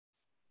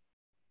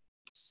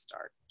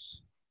start.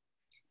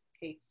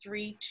 Okay,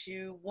 3,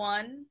 2,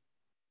 1.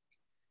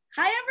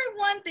 Hi,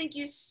 everyone. Thank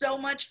you so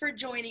much for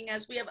joining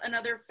us. We have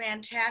another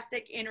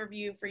fantastic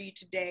interview for you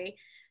today.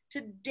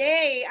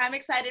 Today, I'm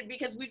excited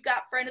because we've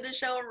got friend of the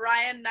show,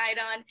 Ryan Knight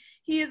on.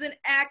 He is an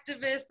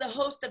activist, the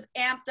host of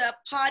Amped Up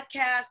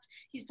podcast.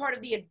 He's part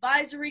of the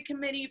advisory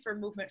committee for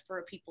Movement for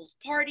a People's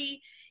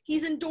Party.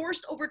 He's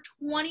endorsed over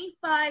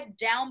 25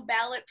 down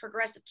ballot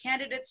progressive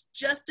candidates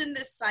just in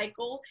this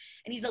cycle,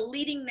 and he's a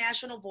leading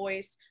national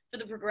voice for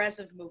the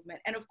progressive movement.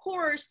 And of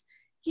course,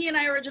 he and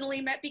I originally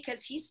met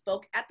because he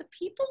spoke at the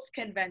People's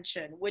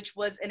Convention, which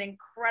was an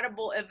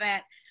incredible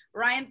event.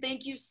 Ryan,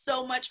 thank you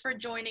so much for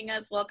joining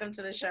us. Welcome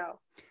to the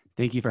show.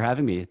 Thank you for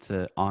having me. It's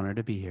an honor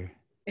to be here.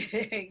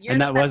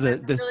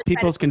 This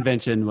People's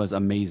Convention was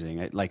amazing.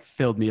 It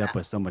filled me up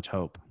with so much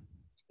hope.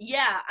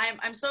 Yeah,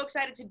 I'm so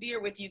excited to be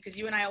here with you because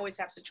you and I always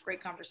have such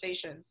great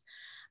conversations.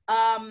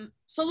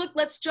 So look,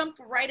 let's jump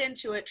right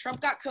into it.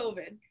 Trump got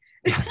COVID.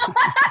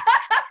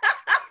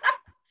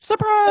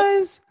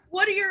 Surprise!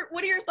 What are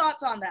your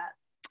thoughts on that?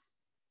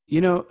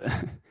 You know,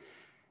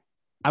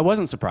 I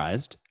wasn't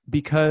surprised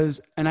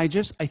because, I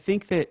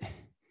think that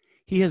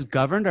he has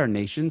governed our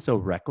nation so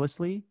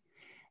recklessly.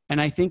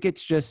 And I think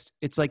it's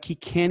like he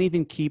can't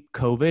even keep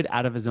COVID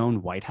out of his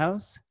own White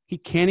House. He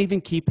can't even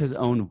keep his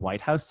own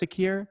White House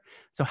secure.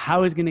 So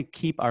how is he going to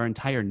keep our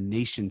entire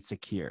nation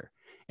secure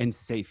and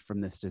safe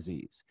from this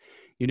disease?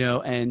 You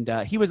know, and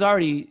he was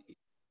already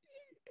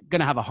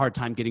going to have a hard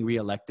time getting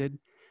reelected.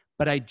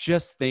 But I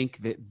just think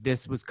that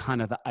this was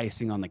kind of the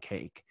icing on the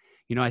cake.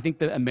 You know, I think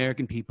the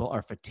American people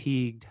are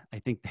fatigued. I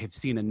think they've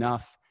seen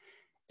enough.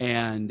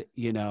 And,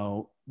 you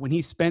know, when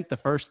he spent the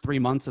first 3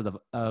 months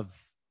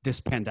of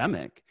this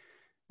pandemic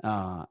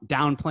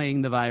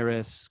downplaying the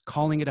virus,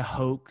 calling it a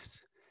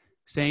hoax,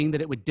 saying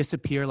that it would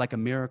disappear like a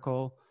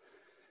miracle.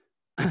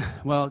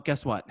 Well,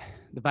 guess what?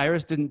 The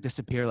virus didn't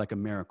disappear like a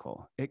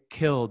miracle. It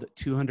killed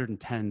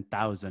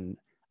 210,000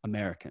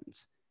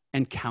 Americans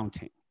and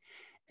counting.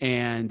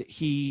 And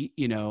he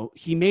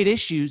made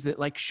issues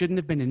that shouldn't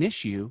have been an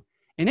issue,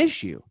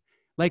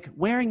 like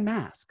wearing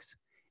masks.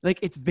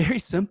 It's very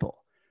simple.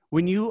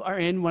 When you are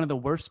in one of the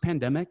worst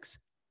pandemics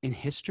in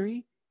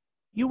history,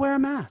 you wear a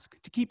mask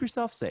to keep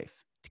yourself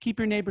safe, to keep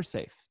your neighbors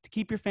safe, to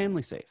keep your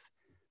family safe.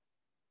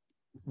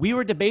 We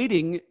were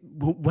debating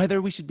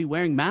whether we should be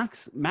wearing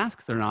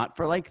masks or not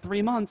for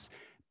 3 months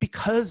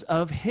because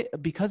of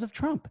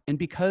Trump and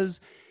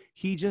because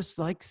he just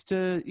likes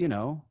to,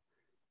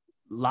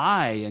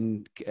 lie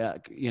and,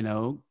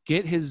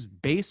 get his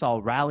base all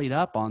rallied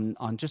up on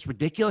just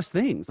ridiculous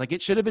things.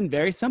 It should have been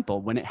very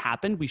simple. When it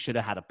happened, we should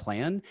have had a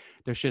plan.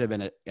 There should have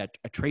been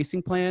a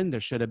tracing plan. There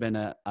should have been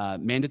a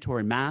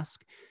mandatory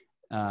mask,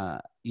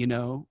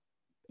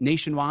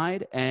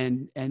 nationwide.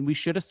 And we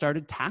should have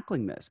started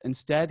tackling this.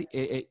 Instead,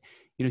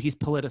 he's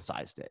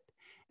politicized it.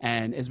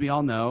 And as we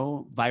all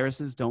know,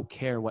 viruses don't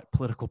care what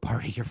political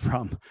party you're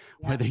from,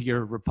 whether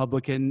you're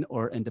Republican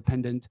or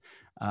independent,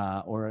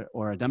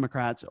 or a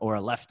Democrat or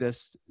a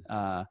leftist.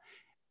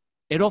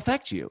 It'll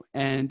affect you.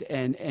 And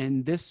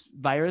this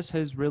virus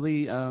has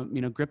really,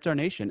 gripped our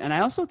nation. And I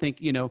also think,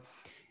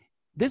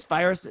 this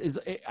virus it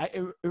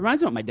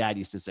reminds me of what my dad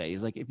used to say.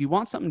 He's like, if you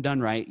want something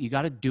done right, you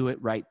got to do it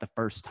right the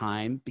first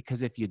time,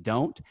 because if you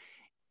don't,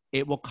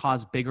 it will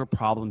cause bigger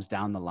problems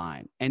down the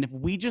line. And if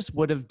we just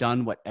would have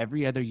done what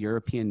every other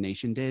European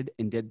nation did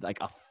and did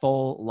a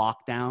full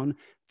lockdown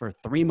for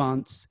 3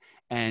 months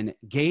and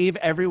gave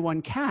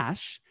everyone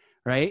cash,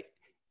 right?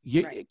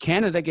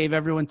 Canada gave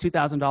everyone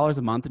 $2,000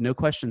 a month, no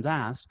questions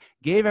asked,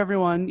 gave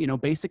everyone,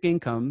 basic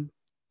income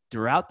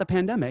throughout the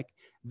pandemic,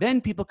 then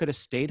people could have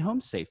stayed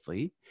home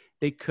safely.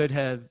 They could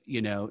have,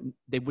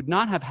 they would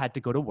not have had to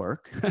go to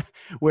work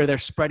where they're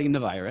spreading the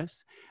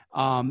virus.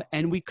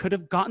 And we could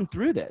have gotten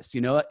through this.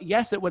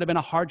 Yes, it would have been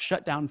a hard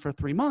shutdown for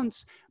 3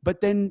 months, but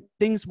then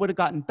things would have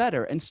gotten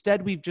better.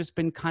 Instead, we've just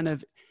been kind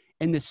of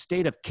in this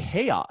state of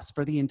chaos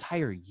for the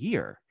entire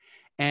year.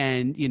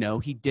 And,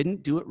 he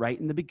didn't do it right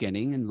in the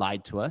beginning and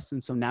lied to us.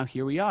 And so now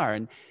here we are.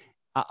 And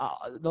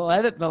the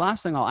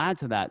last thing I'll add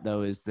to that,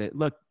 though, is that,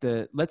 look,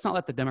 let's not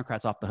let the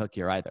Democrats off the hook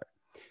here either.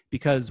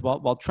 Because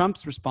while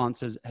Trump's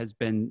response has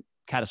been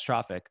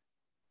catastrophic,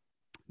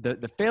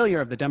 the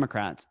failure of the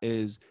Democrats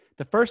is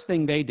the first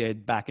thing they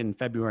did back in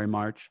February,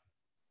 March,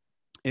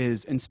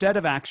 is instead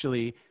of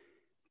actually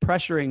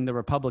pressuring the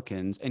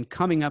Republicans and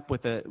coming up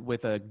with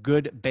a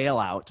good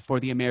bailout for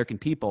the American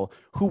people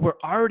who were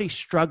already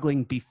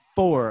struggling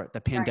before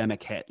the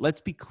pandemic hit.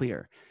 Let's be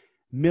clear.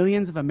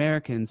 Millions of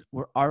Americans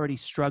were already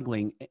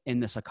struggling in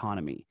this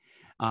economy.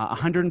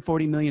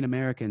 140 million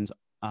Americans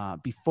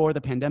before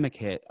the pandemic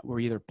hit were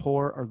either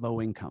poor or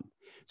low income.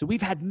 So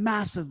we've had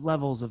massive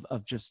levels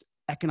of just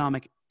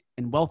economic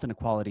and wealth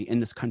inequality in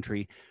this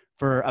country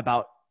for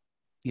about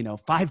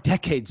 5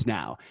 decades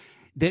now,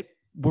 that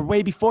were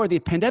way before the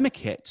pandemic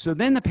hit. So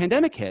then the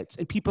pandemic hits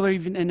and people are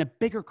even in a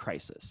bigger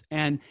crisis.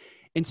 And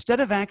instead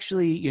of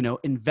actually, you know,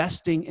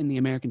 investing in the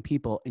American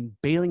people and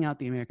bailing out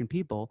the American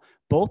people,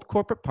 both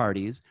corporate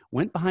parties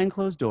went behind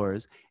closed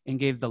doors and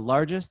gave the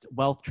largest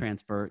wealth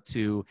transfer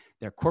to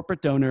their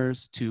corporate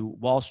donors, to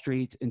Wall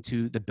Street, and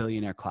to the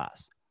billionaire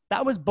class.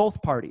 That was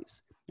both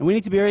parties. And we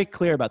need to be very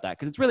clear about that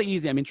because it's really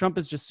easy. I mean, Trump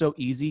is just so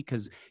easy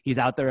because he's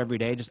out there every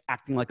day just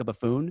acting like a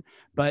buffoon.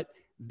 But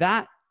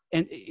that,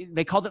 and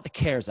they called it the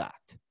CARES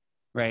Act,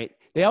 right?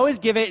 They always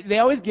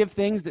give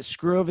things that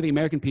screw over the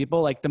American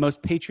people like the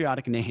most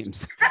patriotic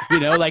names, you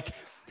know, like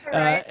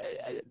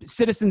Right.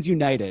 Citizens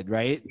United,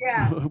 right?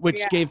 Yeah.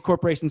 Which gave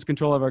corporations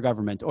control of our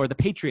government, or the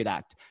Patriot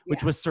Act,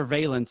 which was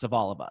surveillance of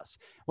all of us.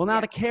 Well, now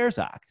the CARES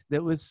Act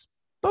that was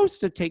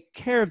supposed to take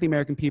care of the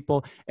American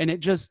people, and it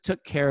just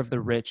took care of the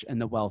rich and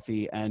the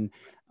wealthy. And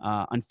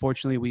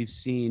unfortunately, we've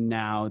seen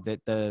now that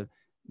the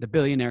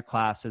billionaire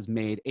class has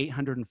made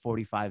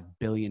 $845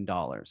 billion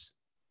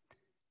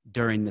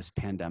during this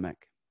pandemic,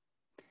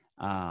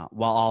 while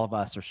all of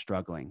us are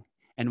struggling,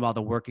 and while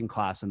the working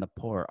class and the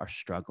poor are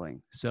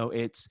struggling. So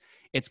it's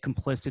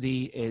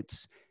complicity.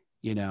 It's,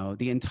 you know,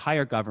 the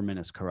entire government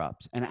is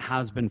corrupt, and it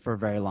has been for a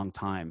very long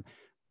time.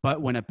 But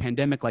when a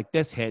pandemic like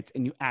this hits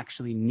and you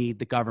actually need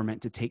the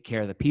government to take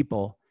care of the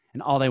people,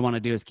 and all they want to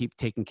do is keep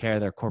taking care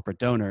of their corporate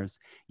donors,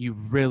 you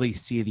really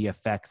see the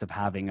effects of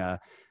having a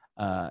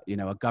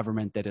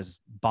government that is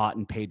bought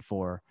and paid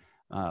for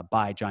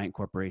by giant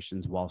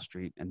corporations, Wall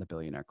Street, and the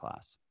billionaire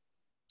class.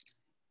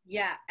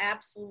 Yeah,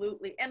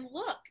 absolutely. And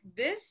look,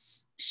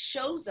 this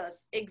shows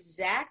us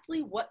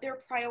exactly what their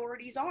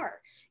priorities are.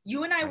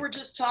 You and I were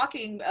just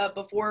talking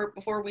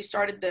before we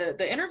started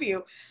the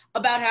interview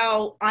about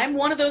how I'm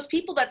one of those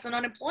people that's in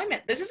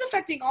unemployment. This is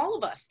affecting all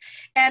of us.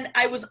 And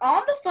I was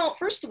on the phone.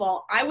 First of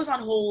all, I was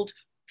on hold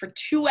for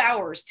 2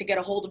 hours to get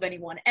a hold of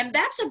anyone. And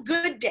that's a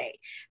good day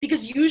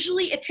because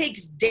usually it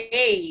takes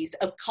days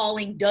of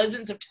calling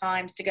dozens of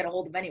times to get a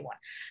hold of anyone.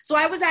 So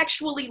I was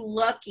actually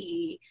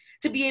lucky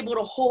to be able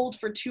to hold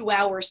for 2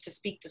 hours to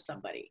speak to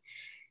somebody.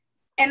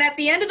 And at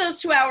the end of those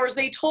 2 hours,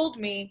 they told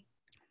me,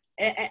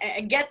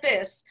 and get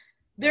this,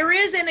 there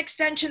is an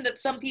extension that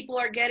some people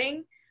are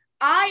getting.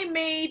 I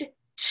made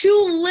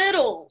too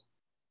little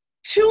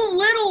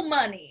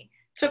money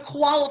to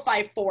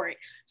qualify for it.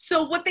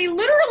 So what they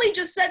literally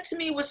just said to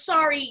me was,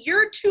 sorry,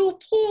 you're too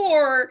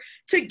poor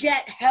to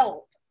get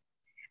help.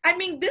 I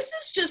mean, this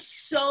is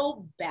just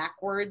so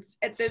backwards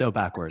at this point.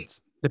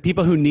 Backwards. The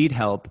people who need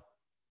help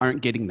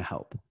aren't getting the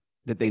help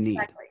that they need.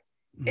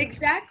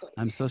 Exactly.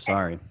 I'm so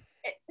sorry.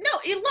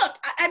 Look,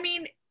 I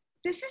mean,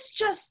 this is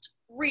just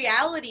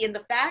reality, and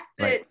the fact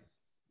that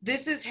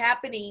this is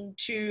happening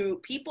to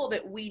people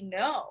that we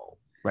know.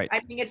 Right.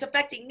 I mean, it's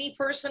affecting me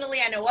personally.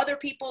 I know other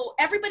people.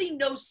 Everybody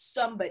knows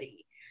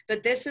somebody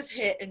that this has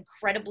hit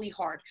incredibly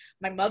hard.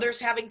 My mother's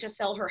having to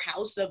sell her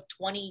house of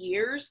 20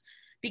 years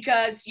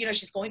because, you know,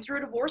 she's going through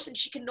a divorce and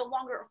she can no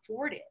longer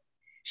afford it.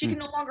 She can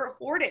no longer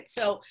afford it.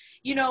 So,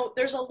 you know,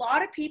 there's a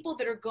lot of people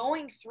that are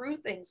going through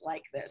things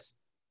like this.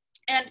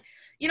 And,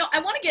 you know,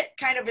 I want to get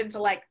kind of into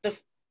like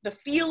the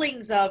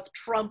feelings of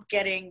Trump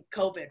getting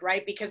COVID,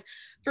 right? Because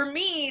for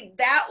me,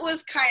 that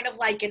was kind of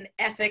like an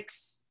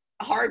ethics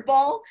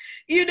hardball,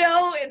 you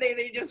know, and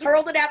they just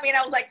hurled it at me and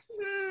I was like,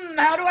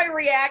 how do I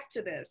react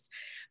to this?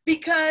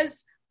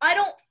 Because I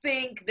don't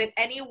think that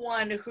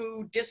anyone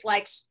who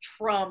dislikes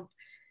Trump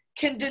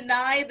can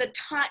deny the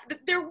time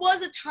that there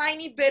was a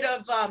tiny bit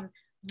of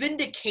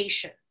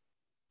vindication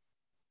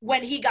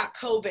when he got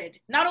COVID,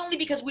 not only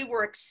because we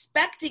were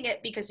expecting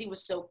it because he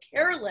was so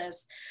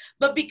careless,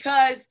 but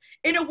because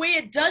in a way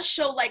it does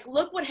show like,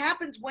 look what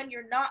happens when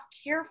you're not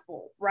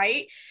careful,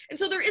 right? And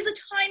so there is a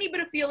tiny bit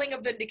of feeling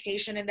of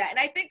vindication in that. And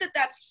I think that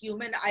that's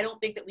human. I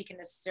don't think that we can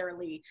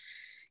necessarily,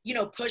 you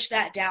know, push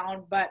that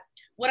down. But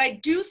what I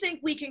do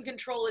think we can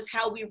control is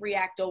how we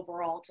react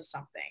overall to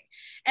something.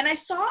 And I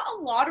saw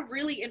a lot of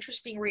really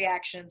interesting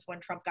reactions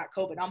when Trump got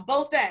COVID on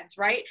both ends,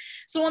 right?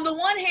 So on the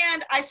one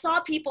hand, I saw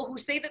people who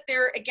say that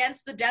they're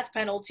against the death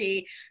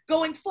penalty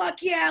going, fuck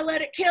yeah,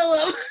 let it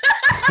kill him,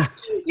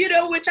 you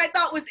know, which I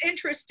thought was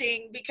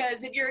interesting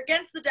because if you're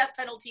against the death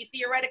penalty,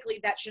 theoretically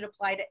that should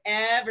apply to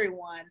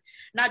everyone,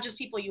 not just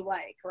people you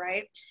like,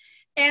 right?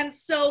 And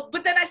so,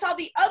 but then I saw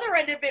the other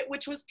end of it,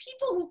 which was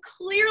people who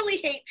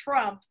clearly hate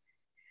Trump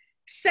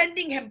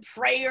sending him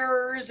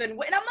prayers and I'm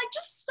like,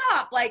 just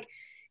stop. Like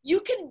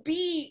you can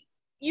be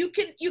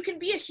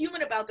a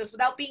human about this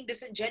without being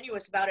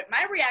disingenuous about it.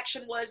 My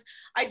reaction was,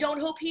 I don't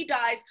hope he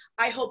dies.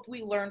 I hope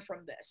we learn from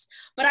this.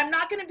 But I'm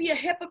not going to be a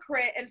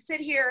hypocrite and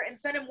sit here and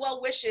send him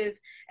well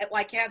wishes.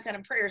 Well, I can't send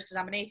him prayers because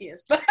I'm an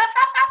atheist. But,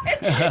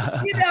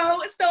 you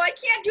know, so I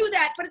can't do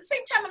that. But at the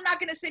same time, I'm not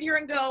going to sit here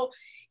and go,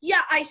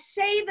 yeah, I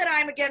say that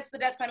I'm against the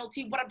death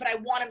penalty, but I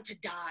want him to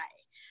die.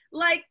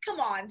 Like, come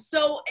on.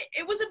 So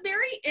it was a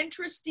very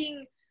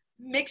interesting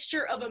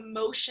mixture of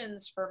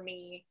emotions for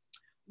me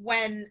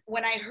when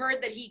I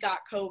heard that he got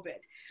COVID,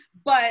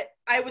 but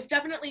I was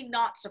definitely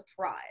not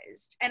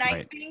surprised. And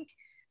I think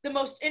the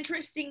most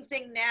interesting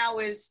thing now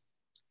is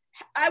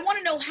I want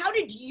to know, how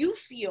did you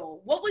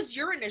feel? What was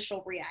your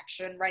initial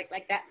reaction, right?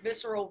 Like that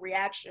visceral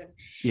reaction.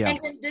 Yeah. And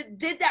then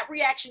did that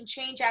reaction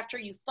change after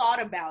you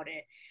thought about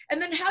it?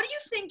 And then how do you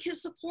think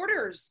his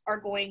supporters are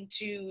going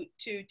to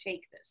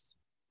take this?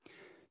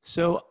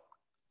 So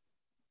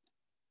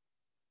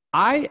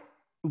I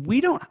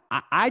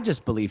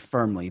just believe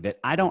firmly that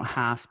I don't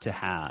have to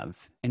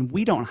have, and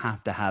we don't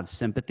have to have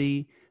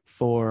sympathy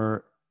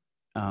for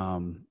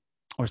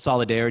or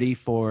solidarity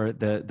for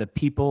the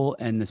people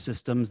and the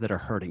systems that are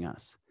hurting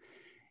us,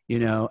 you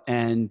know.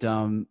 And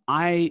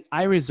I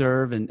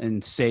reserve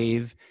and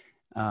save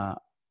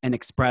and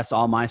express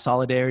all my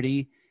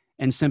solidarity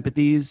and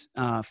sympathies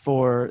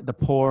for the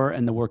poor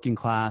and the working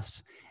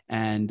class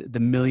and the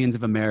millions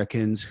of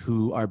Americans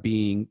who are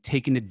being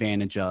taken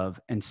advantage of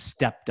and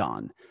stepped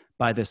on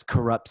by this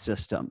corrupt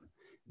system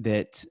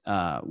that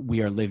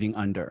we are living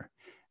under.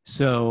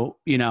 So,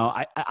 you know,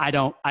 I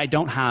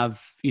don't have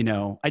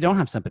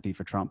sympathy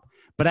for Trump,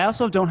 but I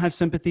also don't have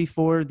sympathy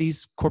for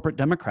these corporate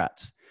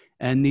Democrats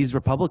and these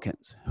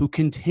Republicans who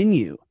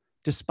continue,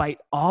 despite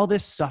all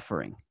this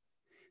suffering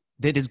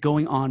that is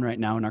going on right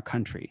now in our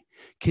country,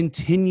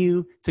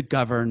 continue to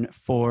govern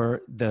for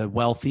the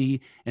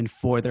wealthy and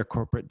for their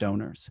corporate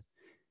donors.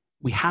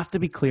 We have to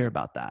be clear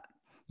about that.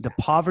 The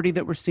poverty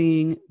that we're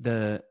seeing,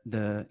 there's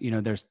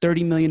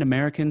 30 million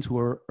Americans who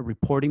are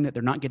reporting that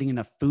they're not getting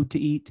enough food to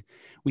eat.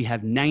 We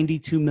have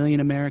 92 million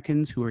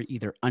Americans who are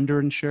either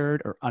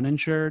underinsured or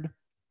uninsured.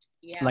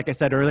 Yeah. Like I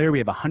said earlier, we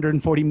have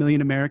 140 million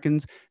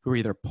Americans who are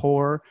either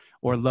poor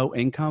or low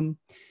income.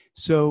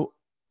 So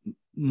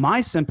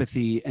my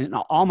sympathy and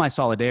all my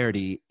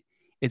solidarity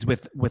is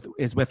with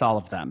all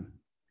of them,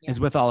 is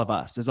with all of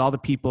us, is all the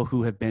people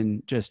who have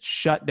been just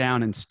shut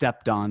down and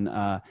stepped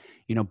on,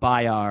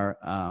 by our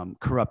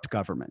corrupt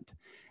government.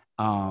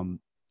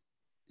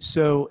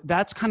 So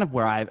that's kind of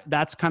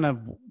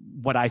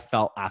what I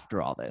felt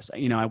after all this.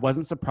 You know, I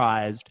wasn't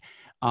surprised.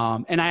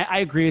 And I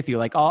agree with you.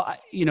 Like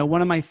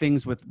one of my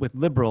things with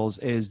liberals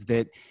is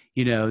that,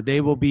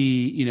 they will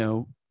be,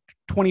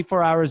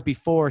 24 hours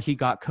before he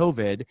got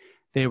COVID,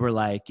 they were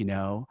like,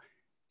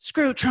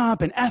 screw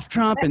Trump and F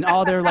Trump and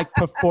all their like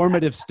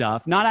performative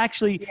stuff, not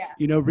actually,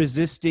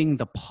 resisting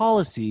the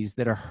policies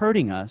that are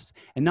hurting us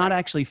and not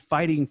actually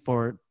fighting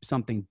for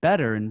something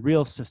better and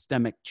real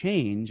systemic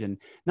change, and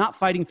not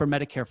fighting for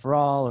Medicare for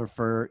all or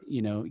for,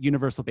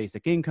 universal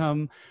basic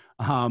income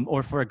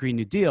or for a Green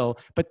New Deal,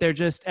 but they're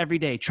just every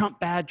day, Trump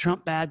bad,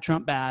 Trump bad,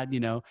 Trump bad,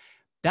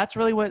 That's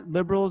really what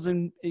liberals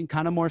and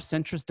kind of more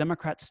centrist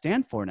Democrats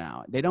stand for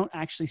now. They don't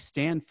actually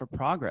stand for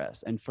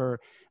progress and for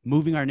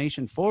moving our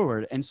nation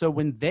forward. And so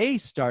when they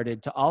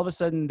started to, all of a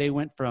sudden they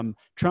went from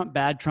Trump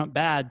bad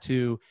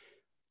to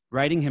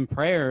writing him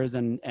prayers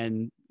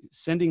and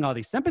sending all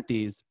these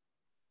sympathies.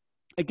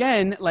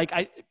 Again,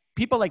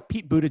 people like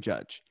Pete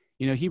Buttigieg,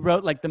 he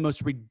wrote like the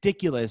most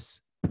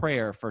ridiculous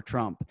prayer for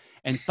Trump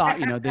and thought,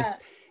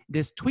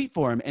 this tweet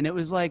for him. And it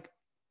was like,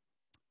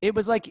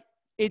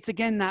 it's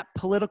again, that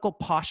political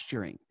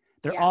posturing.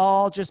 They're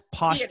all just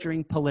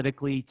posturing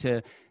politically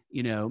to,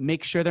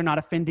 make sure they're not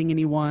offending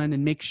anyone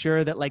and make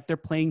sure that like they're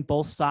playing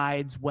both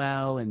sides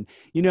well. And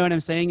you know what I'm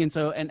saying? And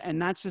so, and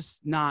that's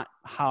just not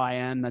how I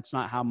am. That's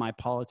not how my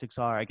politics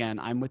are. Again,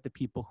 I'm with the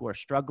people who are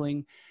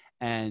struggling.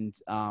 And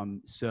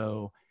and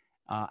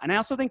I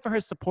also think for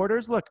his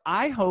supporters, look,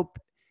 I hope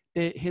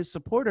that his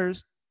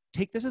supporters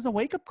take this as a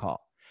wake-up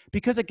call,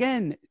 because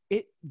again,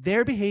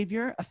 their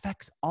behavior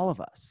affects all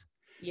of us.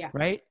 Yeah.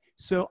 Right.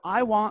 So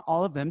I want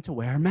all of them to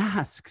wear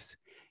masks.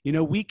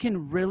 We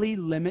can really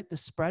limit the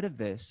spread of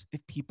this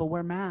if people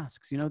wear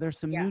masks. There's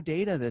some new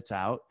data that's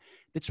out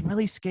that's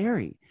really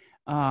scary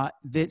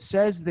that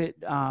says that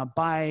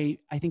by,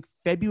 I think,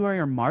 February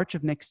or March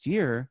of next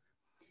year,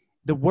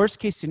 the worst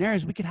case scenario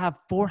is we could have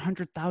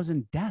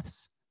 400,000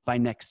 deaths by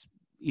next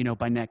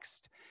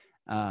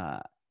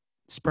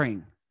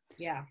spring.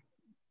 Yeah.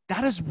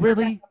 That is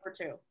really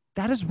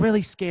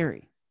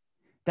scary.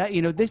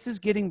 That, this is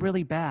getting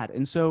really bad.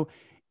 And so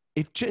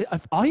if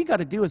all you got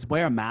to do is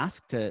wear a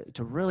mask to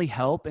really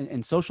help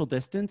and social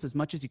distance as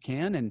much as you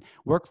can and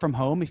work from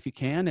home if you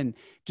can, and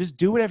just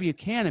do whatever you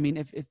can. I mean,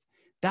 if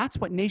that's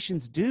what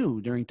nations do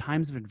during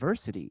times of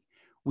adversity,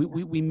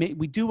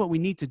 we do what we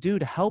need to do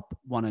to help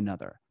one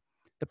another.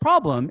 The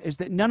problem is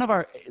that none of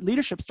our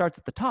leadership starts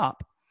at the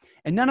top,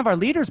 and none of our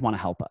leaders want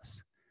to help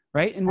us,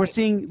 right? And we're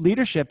seeing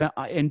leadership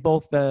in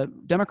both the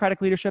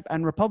Democratic leadership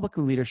and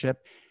Republican leadership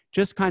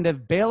just kind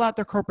of bail out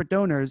their corporate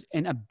donors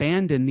and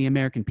abandon the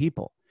American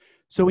people.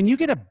 So when you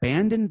get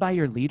abandoned by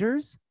your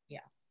leaders,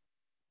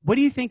 what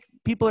do you think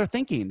people are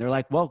thinking? They're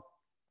like, well,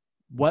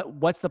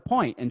 what's the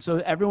point? And so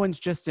everyone's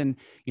just in,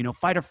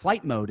 fight or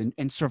flight mode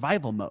and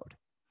survival mode.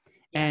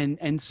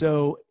 And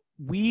so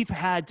we've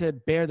had to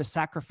bear the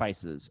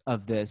sacrifices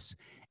of this.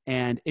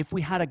 And if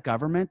we had a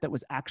government that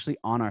was actually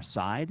on our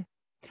side,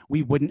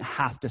 we wouldn't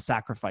have to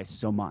sacrifice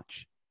so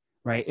much,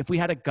 right? If we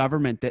had a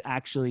government that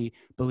actually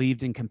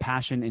believed in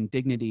compassion and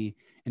dignity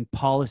and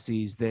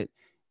policies that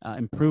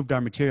improved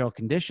our material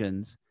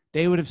conditions,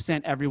 they would have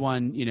sent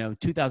everyone,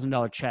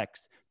 $2,000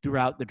 checks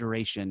throughout the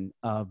duration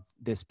of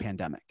this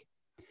pandemic.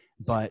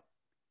 But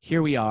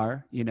here we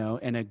are,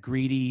 in a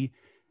greedy,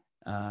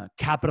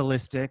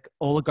 capitalistic,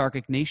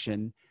 oligarchic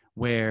nation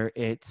where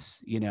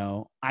it's,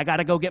 I got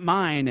to go get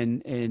mine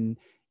and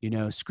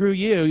screw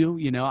you,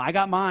 I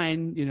got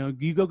mine,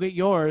 you go get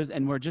yours.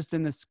 And we're just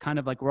in this kind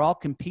of like, we're all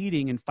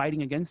competing and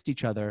fighting against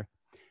each other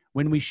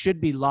when we should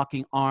be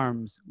locking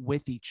arms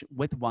with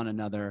one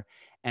another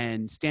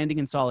and standing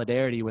in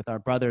solidarity with our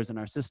brothers and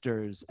our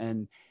sisters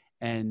and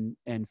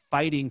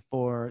fighting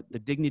for the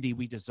dignity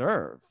we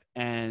deserve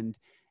and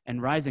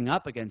rising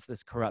up against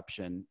this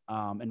corruption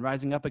and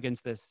rising up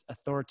against this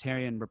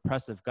authoritarian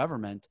repressive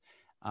government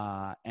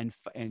and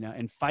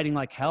fighting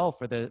like hell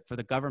for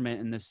the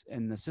government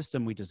and the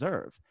system we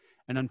deserve.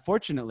 And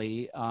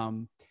unfortunately,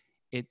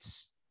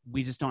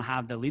 we just don't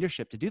have the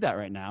leadership to do that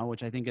right now,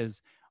 which I think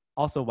is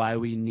also why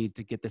we need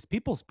to get this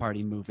People's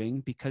Party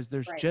moving, because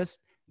there's just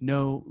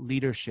no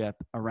leadership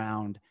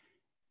around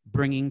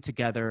bringing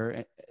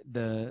together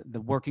the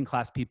working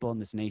class people in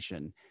this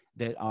nation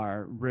that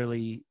are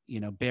really,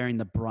 bearing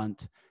the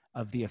brunt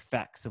of the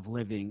effects of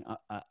living,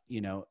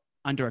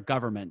 under a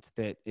government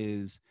that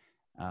is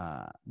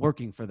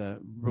working for the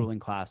ruling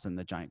class and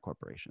the giant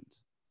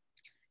corporations.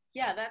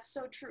 Yeah, that's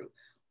so true.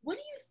 What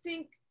do you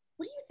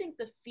think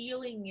the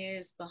feeling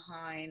is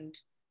behind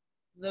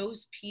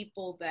those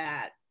people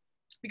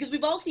because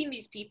we've all seen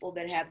these people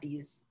that have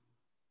these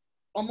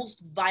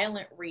almost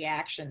violent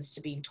reactions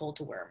to being told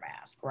to wear a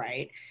mask,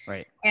 right?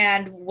 Right.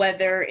 And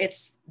whether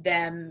it's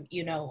them,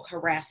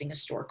 harassing a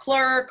store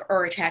clerk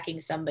or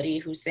attacking somebody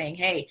who's saying,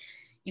 hey,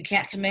 you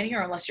can't come in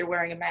here unless you're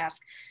wearing a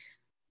mask.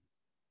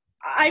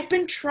 I've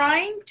been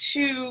trying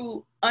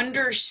to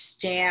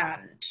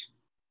understand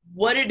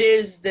what it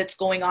is that's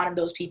going on in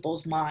those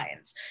people's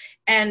minds.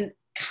 And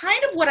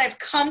kind of what I've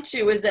come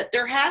to is that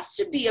there has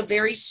to be a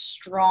very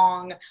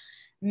strong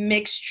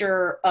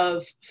mixture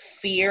of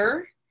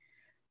fear,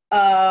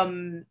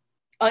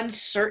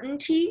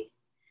 uncertainty,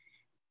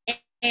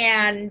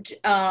 and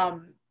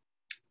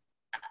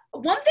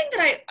one thing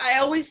that I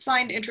always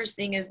find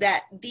interesting is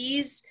that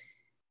these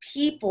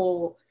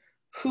people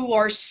who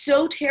are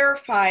so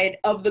terrified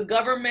of the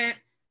government,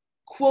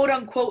 quote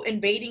unquote,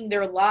 invading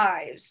their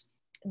lives,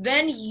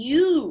 then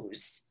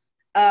use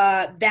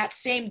that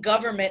same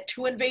government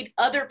to invade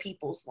other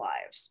people's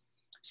lives.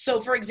 So,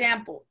 for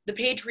example, the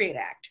Patriot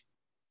Act,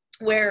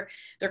 where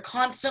they're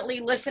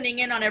constantly listening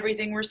in on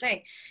everything we're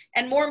saying.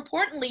 And more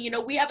importantly,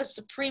 we have a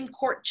Supreme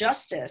Court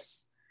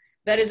justice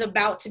that is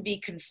about to be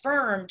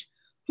confirmed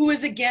who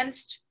is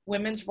against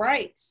women's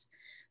rights.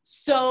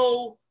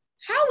 So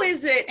how do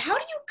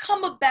you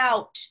come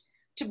about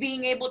to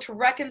being able to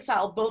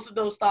reconcile both of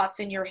those thoughts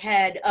in your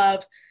head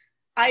of,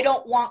 I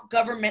don't want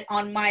government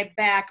on my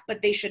back,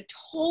 but they should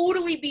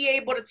totally be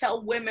able to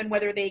tell women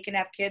whether they can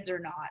have kids or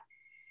not?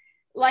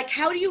 Like,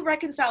 how do you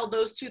reconcile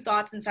those two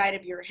thoughts inside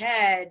of your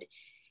head?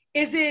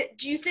 Do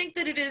you think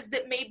that it is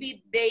that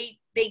maybe they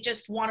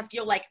just want to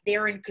feel like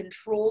they're in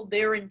control,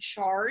 they're in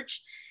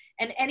charge,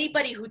 and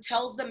anybody who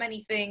tells them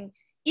anything,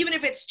 even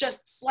if it's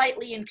just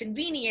slightly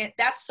inconvenient,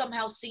 that's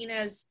somehow seen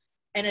as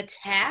an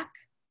attack?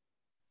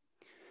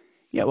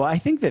 Yeah, well, I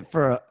think that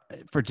for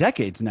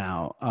decades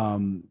now,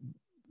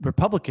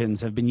 Republicans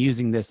have been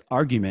using this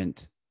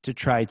argument to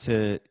try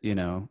to,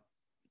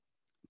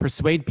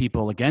 persuade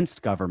people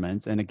against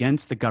government and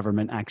against the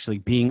government actually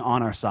being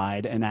on our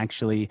side and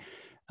actually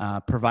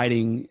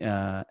providing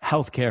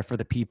health care for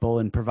the people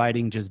and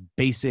providing just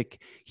basic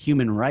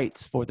human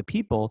rights for the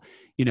people.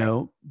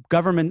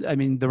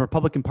 Government, the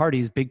Republican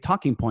Party's big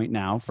talking point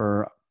now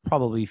for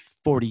probably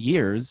 40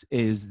 years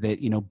is that,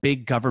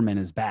 big government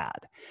is bad,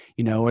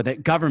 or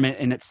that government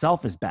in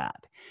itself is bad,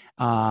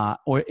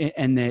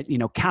 and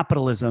that,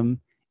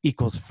 capitalism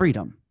equals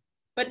freedom.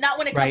 But not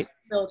when it comes to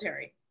the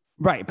military.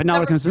 Right, but not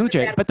when it comes to the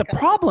military. But the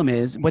problem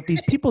is, what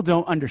these people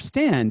don't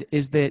understand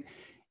is that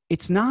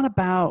it's not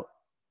about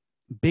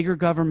bigger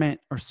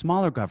government or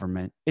smaller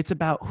government. It's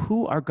about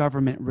who our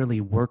government really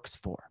works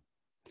for.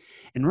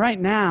 And right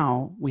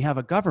now, we have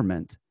a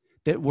government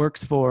that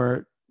works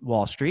for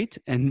Wall Street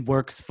and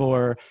works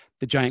for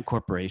the giant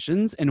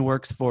corporations and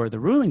works for the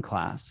ruling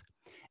class.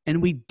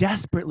 And we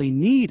desperately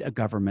need a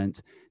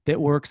government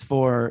that works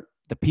for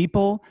the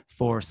people,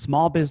 for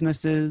small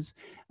businesses,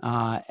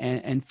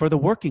 and for the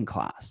working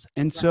class.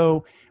 And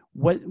so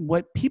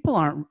what people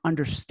aren't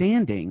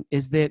understanding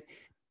is that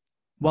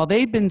while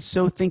they've been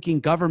so thinking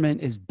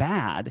government is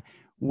bad,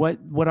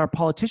 what our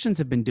politicians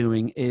have been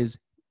doing is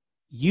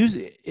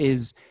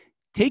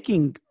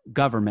taking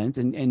government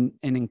and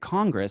in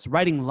Congress,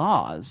 writing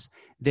laws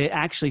that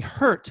actually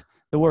hurt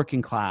the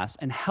working class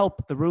and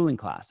help the ruling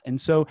class. And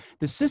so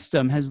the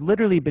system has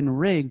literally been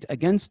rigged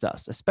against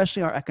us,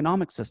 especially our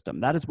economic system.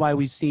 That is why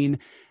we've seen,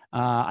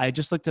 I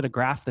just looked at a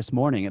graph this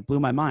morning, it blew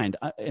my mind.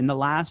 Since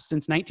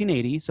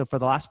 1980, so for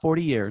the last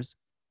 40 years,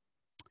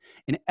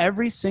 in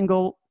every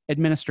single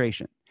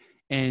administration,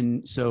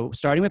 and so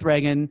starting with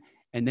Reagan,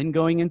 and then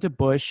going into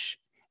Bush,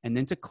 and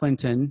then to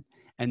Clinton,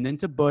 and then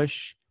to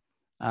Bush,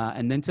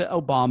 and then to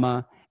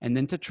Obama, and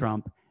then to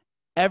Trump,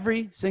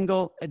 Every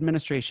single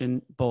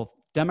administration, both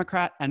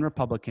Democrat and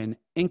Republican,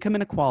 income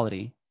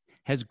inequality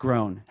has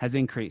grown, has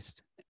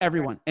increased.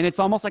 Everyone. And it's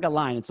almost like a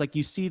line. It's like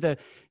you see the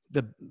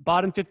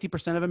bottom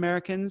 50% of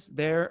Americans,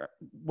 their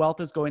wealth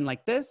is going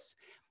like this,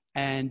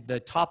 and the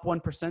top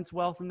 1%'s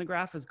wealth in the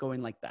graph is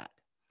going like that.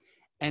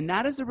 And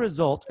that is a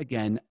result,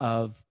 again,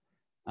 of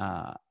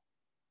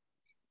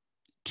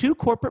two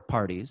corporate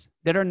parties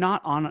that are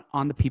not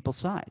on the people's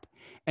side.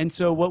 And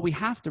so what we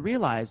have to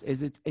realize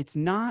is it's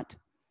not,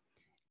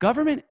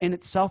 government in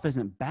itself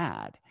isn't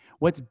bad.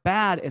 What's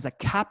bad is a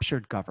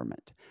captured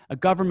government, a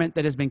government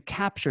that has been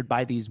captured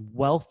by these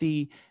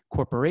wealthy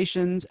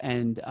corporations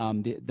and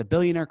the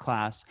billionaire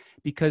class,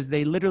 because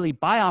they literally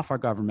buy off our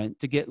government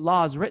to get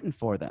laws written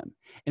for them.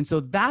 And so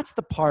that's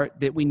the part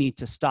that we need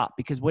to stop,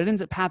 because what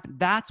ends up happening,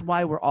 that's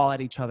why we're all at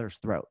each other's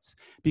throats.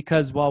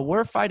 Because while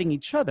we're fighting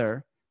each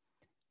other,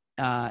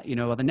 while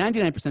the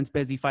 99% is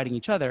busy fighting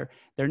each other,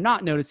 they're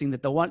not noticing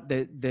that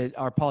that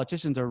our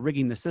politicians are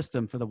rigging the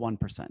system for the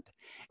 1%. Right.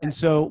 And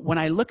so when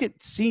I look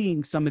at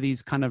seeing some of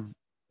these kind of,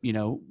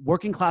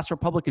 working class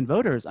Republican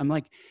voters, I'm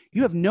like,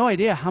 you have no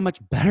idea how much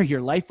better your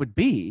life would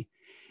be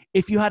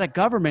if you had a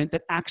government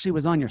that actually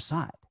was on your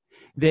side,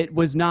 that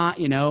was not,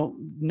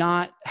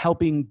 not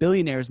helping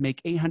billionaires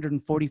make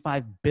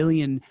 $845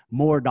 billion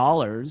more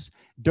dollars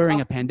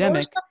during a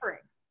pandemic.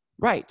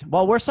 Right.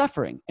 While we're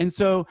suffering. And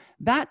so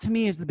that to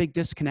me is the big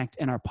disconnect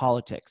in our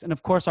politics. And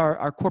of course,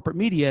 our corporate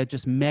media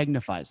just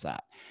magnifies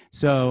that.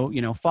 So,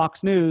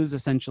 Fox News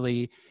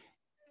essentially,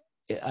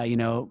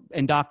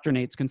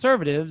 indoctrinates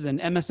conservatives, and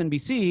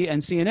MSNBC and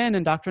CNN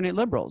indoctrinate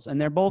liberals. And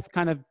they're both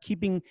kind of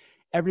keeping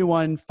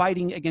everyone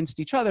fighting against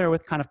each other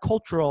with kind of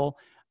cultural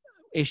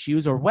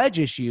issues or wedge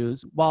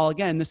issues, while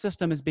again, the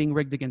system is being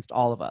rigged against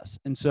all of us.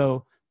 And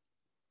so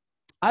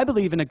I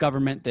believe in a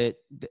government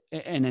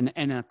in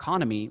an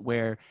economy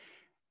where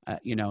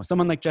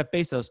someone like Jeff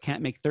Bezos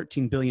can't make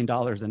 $13 billion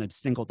in a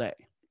single day.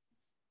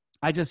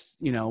 I just,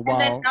 and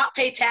then not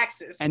pay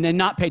taxes. And then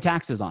not pay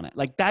taxes on it.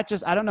 Like that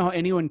just, I don't know how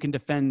anyone can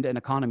defend an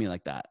economy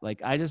like that.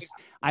 Like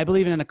I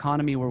believe in an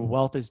economy where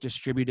wealth is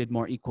distributed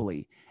more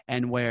equally,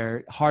 and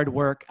where hard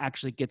work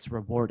actually gets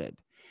rewarded,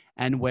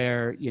 and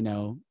where,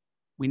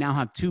 we now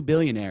have 2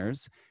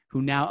 billionaires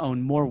who now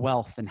own more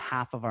wealth than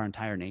half of our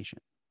entire nation.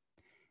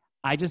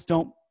 I just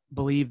don't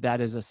believe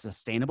that is a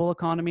sustainable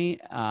economy.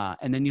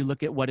 And then you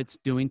look at what it's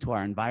doing to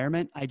our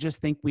environment. I just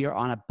think we are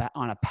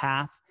on a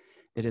path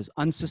that is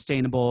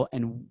unsustainable,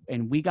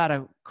 and we got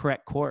to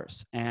correct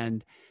course.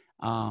 And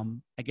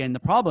again, the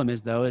problem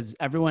is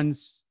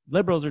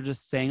liberals are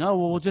just saying, oh,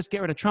 well, we'll just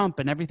get rid of Trump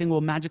and everything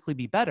will magically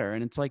be better.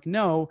 And it's like,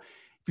 no,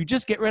 if you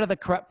just get rid of the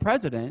corrupt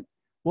president,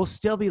 we'll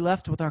still be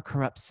left with our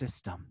corrupt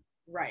system.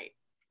 Right.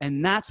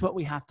 And that's what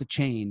we have to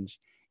change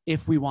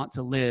if we want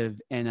to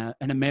live in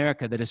an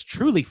America that is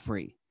truly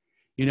free,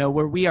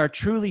 where we are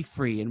truly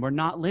free and we're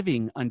not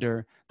living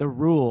under the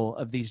rule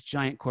of these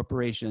giant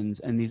corporations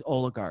and these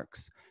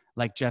oligarchs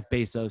like Jeff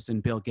Bezos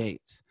and Bill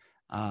Gates.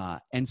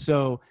 And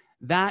so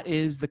that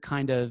is the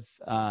kind of,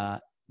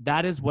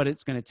 that is what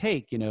it's going to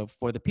take,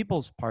 for the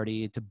People's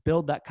Party to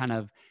build that kind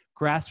of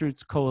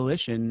grassroots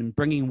coalition,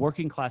 bringing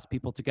working class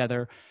people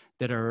together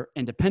that are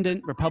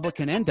independent,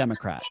 Republican, and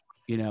Democrat,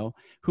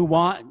 who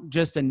want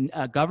just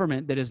a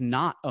government that is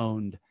not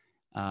owned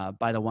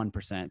by the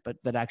 1%, but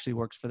that actually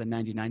works for the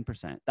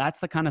 99%. That's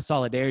the kind of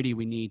solidarity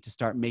we need to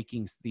start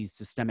making these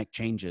systemic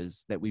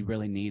changes that we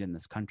really need in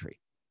this country.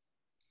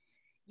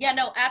 Yeah,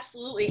 no,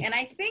 absolutely. And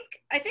I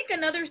think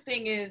another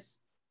thing is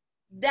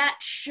that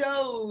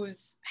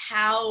shows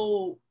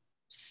how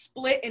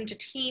split into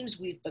teams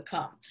we've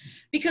become.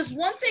 Because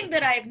one thing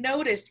that I've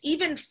noticed,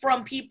 even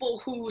from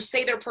people who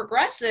say they're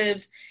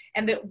progressives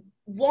and that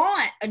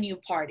want a new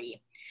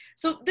party.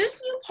 So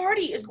this new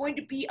party is going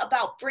to be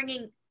about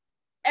bringing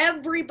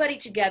everybody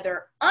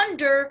together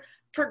under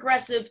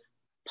progressive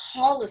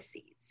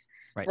policies,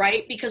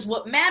 right? Because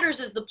what matters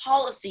is the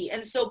policy.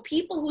 And so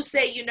people who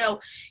say,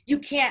 you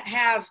can't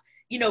have,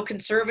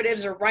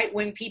 conservatives or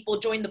right-wing people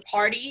join the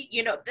party,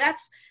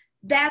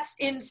 that's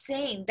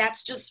insane.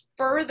 That's just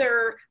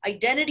further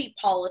identity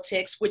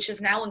politics, which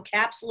is now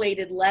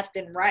encapsulated left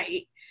and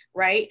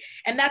right?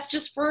 And that's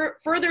just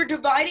further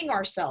dividing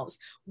ourselves.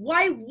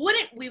 Why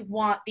wouldn't we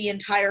want the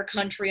entire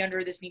country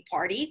under this new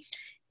party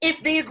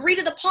if they agree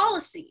to the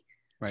policy?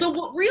 Right. So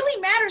what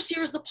really matters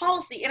here is the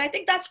policy. And I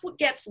think that's what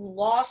gets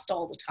lost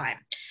all the time.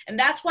 And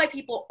that's why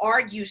people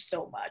argue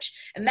so much.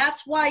 And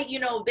that's why,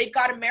 they've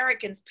got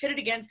Americans pitted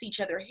against each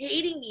other,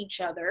 hating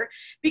each other,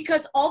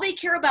 because all they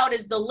care about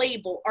is the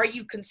label. Are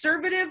you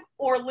conservative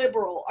or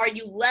liberal? Are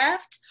you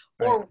left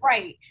or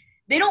right?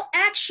 They don't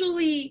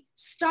actually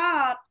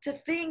stop to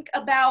think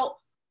about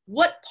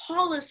what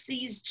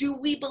policies do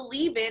we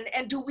believe in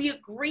and do we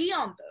agree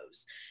on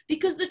those?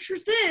 Because the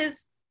truth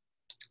is,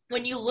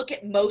 when you look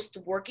at most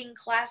working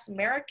class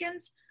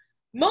Americans,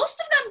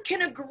 most of them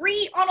can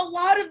agree on a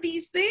lot of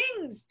these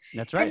things.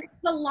 That's right. And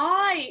it's a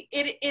lie.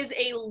 It is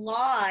a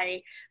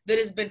lie that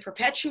has been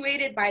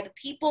perpetuated by the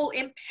people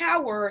in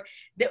power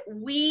that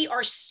we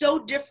are so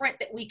different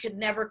that we could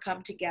never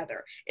come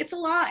together. It's a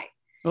lie.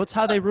 Well, it's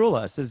how they rule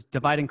us, is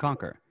divide and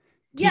conquer.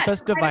 Keep Yeah.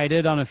 us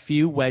divided on a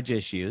few wedge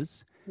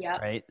issues, Yeah.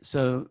 right?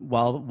 So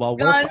while we're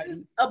Guns,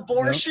 fighting,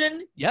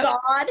 abortion, yep,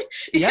 God.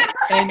 yep,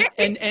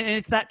 and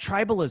it's that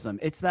tribalism.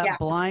 It's that Yeah.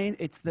 blind.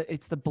 It's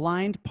the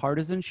blind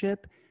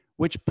partisanship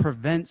which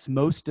prevents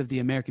most of the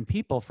American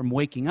people from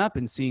waking up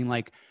and seeing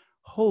like,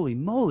 holy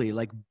moly,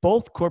 like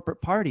both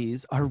corporate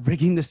parties are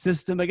rigging the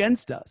system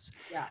against us.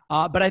 Yeah.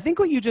 But I think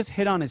what you just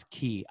hit on is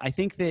key. I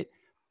think that,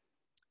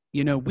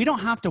 we don't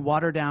have to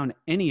water down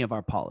any of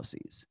our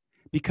policies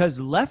because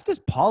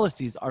leftist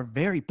policies are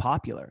very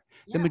popular.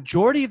 Yeah. The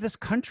majority of this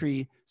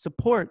country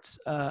supports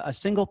a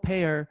single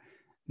payer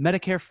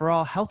Medicare for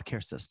all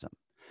healthcare system.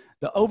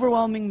 The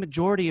overwhelming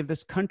majority of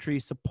this country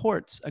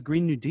supports a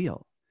Green New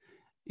Deal.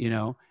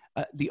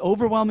 The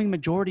overwhelming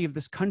majority of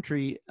this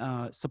country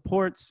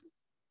supports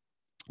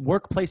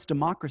workplace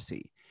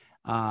democracy.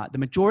 The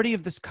majority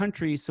of this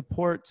country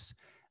supports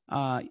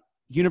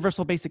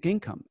universal basic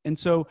income. And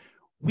so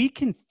we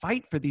can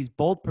fight for these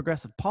bold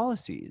progressive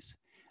policies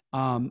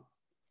and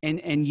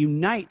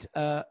unite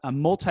a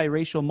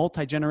multiracial,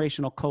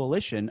 multi-generational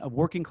coalition of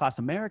working class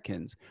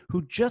Americans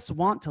who just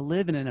want to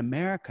live in an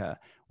America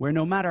where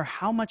no matter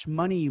how much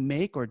money you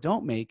make or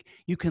don't make,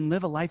 you can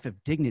live a life of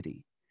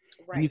dignity.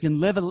 Right. And you can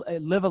live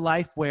a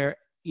life where,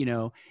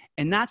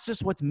 and that's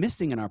just what's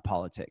missing in our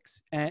politics.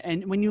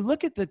 And when you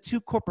look at the two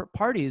corporate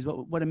parties,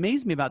 what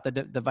amazed me about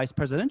the vice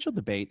presidential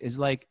debate is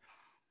like,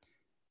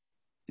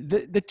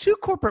 the two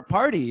corporate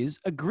parties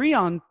agree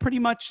on pretty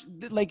much,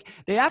 like,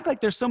 they act like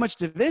there's so much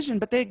division,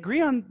 but they agree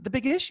on the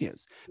big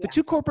issues. Yeah. The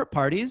two corporate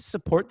parties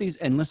support these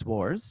endless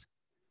wars,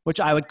 which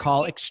I would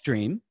call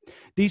extreme.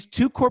 These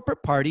two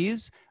corporate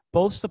parties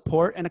both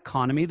support an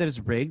economy that is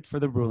rigged for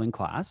the ruling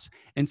class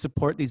and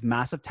support these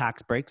massive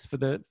tax breaks for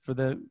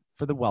the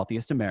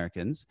wealthiest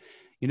Americans.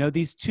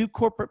 These two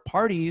corporate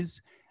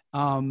parties,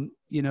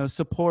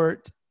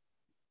 support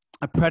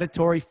a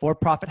predatory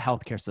for-profit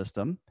healthcare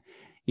system,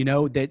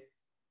 that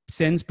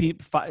sends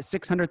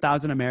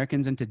 600,000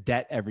 Americans into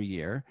debt every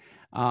year.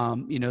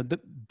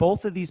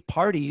 Both of these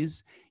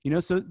parties,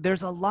 so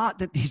there's a lot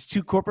that these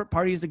two corporate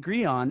parties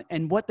agree on,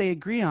 and what they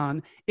agree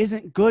on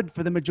isn't good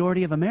for the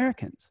majority of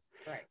Americans.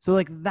 Right. So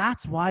like,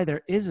 that's why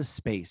there is a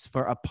space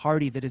for a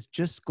party that is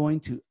just going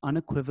to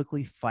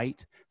unequivocally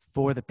fight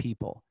for the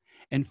people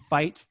and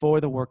fight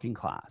for the working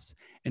class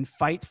and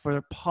fight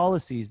for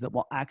policies that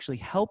will actually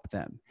help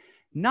them,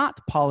 not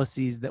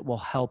policies that will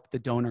help the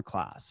donor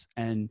class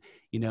and,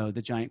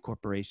 the giant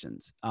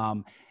corporations.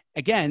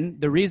 Again,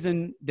 the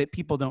reason that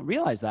people don't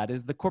realize that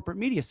is the corporate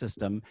media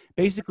system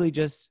basically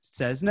just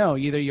says, no,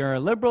 either you're a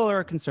liberal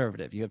or a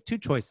conservative. You have two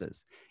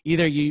choices.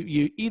 Either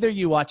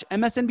you watch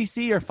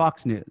MSNBC or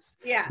Fox News.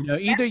 Yeah.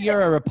 Either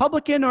you're a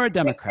Republican or a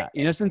Democrat.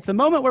 Since the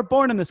moment we're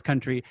born in this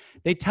country,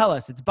 they tell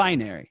us it's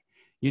binary.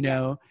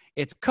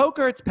 It's Coke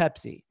or it's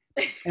Pepsi.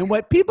 And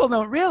what people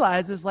don't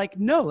realize is like,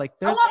 no, like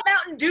there's— I want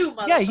Mountain Dew,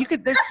 motherfucker. Yeah,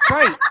 there's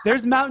Sprite,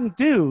 there's Mountain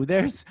Dew,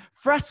 there's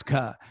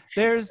Fresca,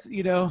 there's,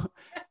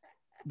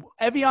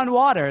 Evian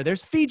water,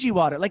 there's Fiji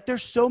water. Like,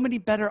 there's so many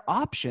better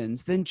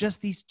options than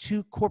just these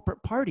two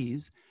corporate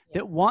parties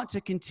that want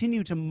to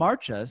continue to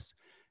march us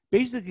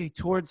basically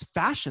towards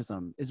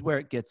fascism is where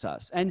it gets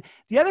us. And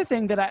the other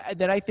thing that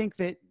I think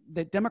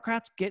that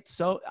Democrats get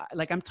so,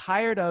 like, I'm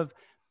tired of,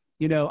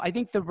 I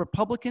think the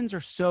Republicans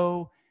are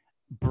so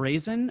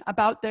brazen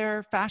about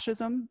their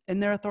fascism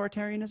and their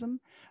authoritarianism.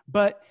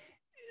 But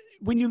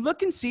when you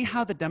look and see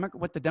how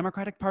what the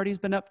Democratic Party's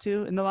been up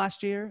to in the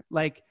last year,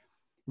 like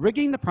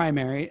rigging the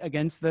primary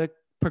against the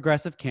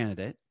progressive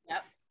candidate,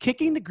 yep,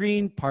 kicking the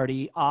Green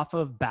Party off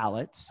of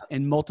ballots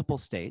in multiple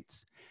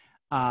states,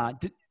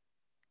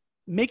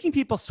 making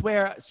people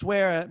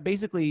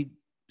basically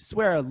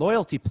swear a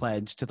loyalty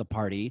pledge to the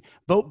party,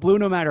 vote blue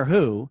no matter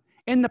who,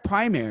 in the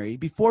primary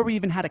before we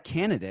even had a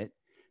candidate,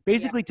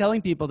 basically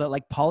telling people that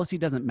like policy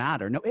doesn't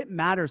matter. No, it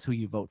matters who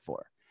you vote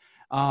for.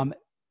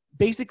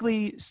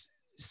 Basically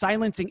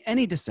silencing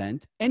any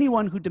dissent,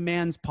 anyone who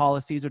demands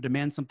policies or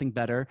demands something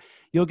better.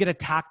 You'll get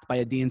attacked by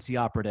a DNC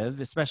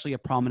operative, especially a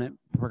prominent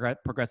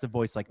progressive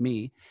voice like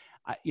me.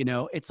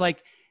 It's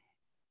like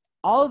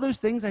all of those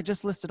things I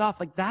just listed off,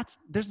 like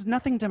there's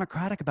nothing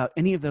democratic about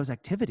any of those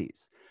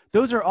activities.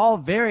 Those are all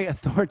very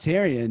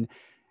authoritarian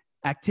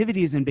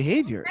activities and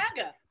behaviors.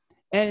 MAGA.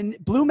 And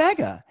blue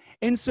MAGA.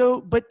 And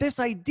so, but this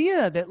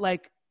idea that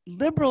like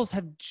liberals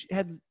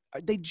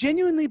they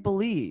genuinely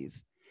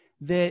believe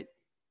that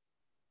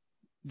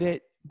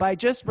by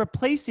just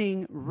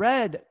replacing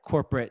red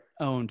corporate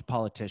owned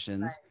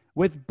politicians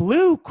with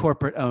blue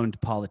corporate owned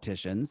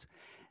politicians,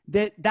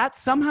 that's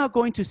somehow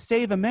going to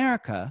save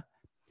America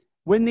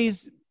when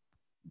these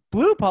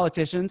blue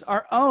politicians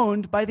are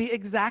owned by the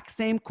exact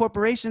same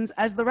corporations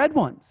as the red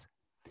ones.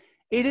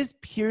 It's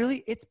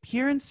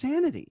pure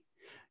insanity.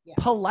 Yeah.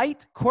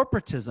 Polite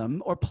corporatism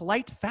or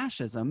polite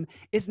fascism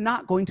is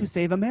not going to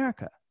save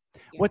America.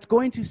 Yeah. What's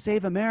going to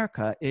save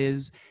America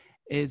is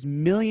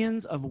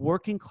millions of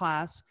working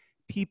class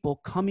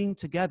people coming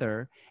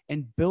together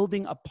and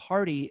building a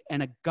party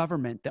and a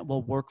government that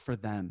will work for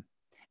them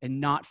and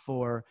not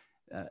for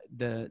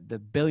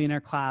the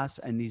billionaire class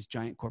and these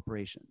giant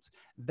corporations.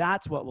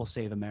 That's what will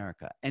save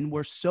America. And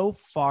we're so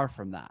far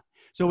from that.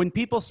 So when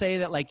people say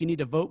that, like, you need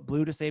to vote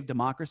blue to save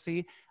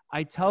democracy,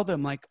 I tell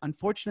them, like,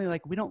 unfortunately,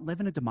 like, we don't live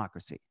in a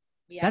democracy.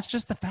 Yeah. That's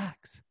just the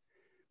facts.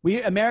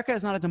 America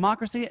is not a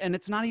democracy, and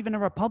it's not even a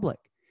republic.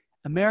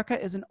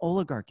 America is an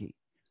oligarchy.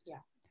 Yeah.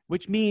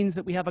 Which means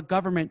that we have a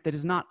government that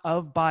is not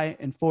of, by,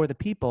 and for the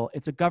people.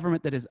 It's a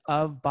government that is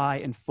of, by,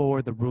 and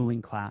for the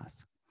ruling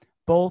class.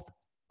 Both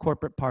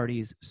corporate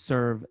parties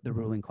serve the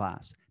ruling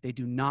class. They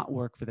do not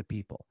work for the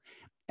people.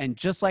 And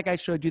just like I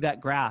showed you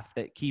that graph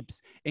that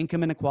keeps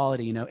income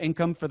inequality, you know,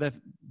 income for the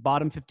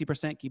bottom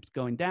 50% keeps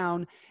going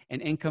down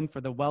and income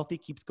for the wealthy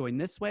keeps going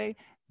this way.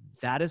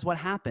 That is what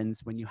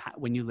happens when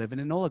you live in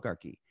an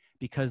oligarchy,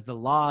 because the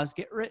laws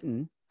get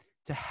written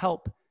to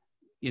help,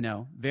 you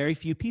know, very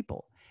few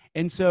people.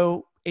 And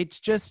so it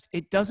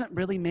doesn't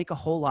really make a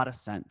whole lot of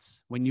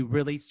sense when you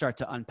really start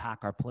to unpack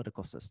our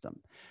political system.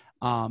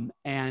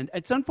 And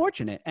it's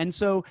unfortunate. And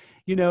so,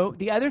 you know,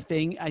 the other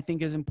thing I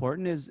think is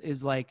important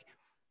is like,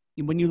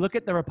 when you look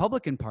at the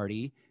Republican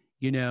Party,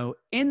 you know,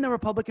 in the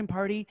Republican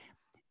Party,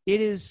 it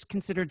is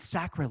considered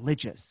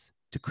sacrilegious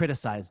to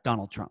criticize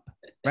Donald Trump,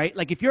 right?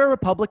 Like, if you're a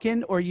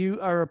Republican or you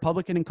are a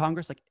Republican in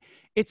Congress, like,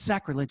 it's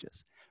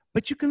sacrilegious.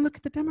 But you can look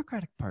at the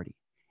Democratic Party.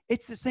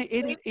 It's the same.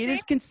 It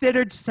is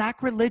considered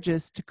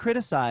sacrilegious to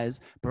criticize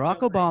Barack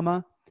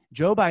Obama,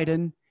 Joe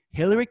Biden,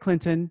 Hillary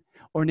Clinton,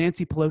 or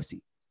Nancy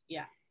Pelosi.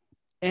 Yeah.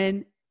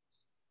 And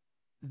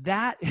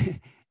that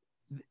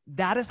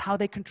is how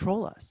they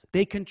control us.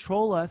 They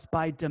control us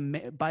by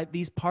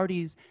these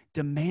parties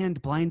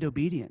demand blind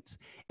obedience,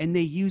 and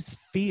they use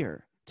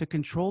fear to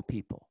control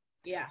people.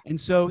 Yeah. And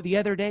so the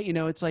other day, you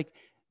know, it's like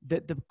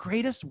the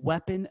greatest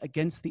weapon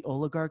against the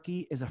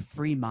oligarchy is a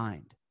free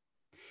mind.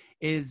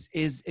 Is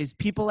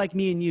people like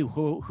me and you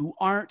who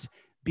aren't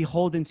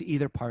beholden to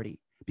either party,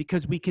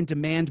 because we can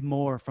demand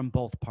more from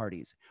both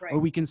parties. Right. Or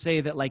we can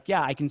say that, like,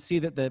 yeah, I can see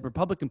that the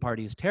Republican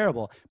Party is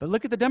terrible, but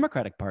look at the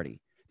Democratic Party.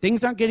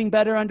 Things aren't getting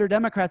better under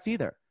Democrats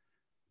either.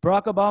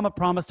 Barack Obama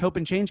promised hope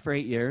and change for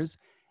 8 years.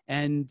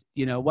 And,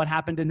 you know, what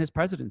happened in his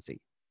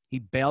presidency? He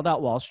bailed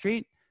out Wall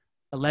Street.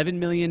 11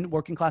 million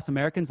working class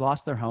Americans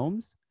lost their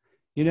homes,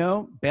 you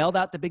know, bailed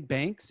out the big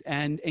banks,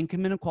 and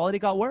income inequality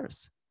got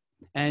worse.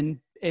 And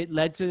it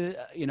led to,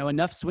 you know,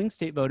 enough swing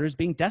state voters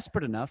being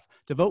desperate enough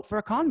to vote for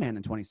a con man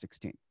in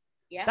 2016.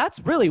 Yeah. That's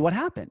really what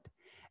happened.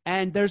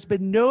 And there's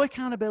been no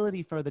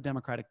accountability for the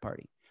Democratic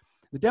Party.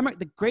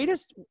 The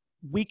greatest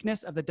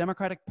weakness of the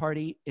Democratic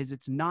Party is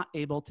it's not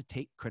able to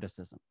take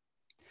criticism.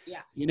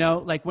 Yeah. You know,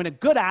 like, when a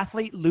good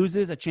athlete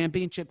loses a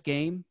championship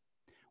game,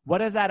 what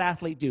does that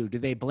athlete do? Do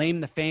they blame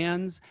the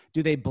fans?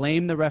 Do they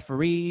blame the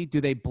referee? Do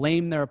they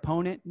blame their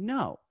opponent?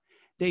 No.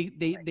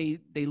 They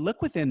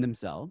look within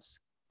themselves.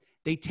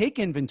 They take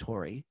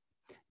inventory.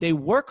 They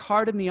work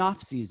hard in the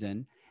off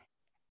season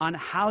on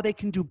how they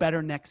can do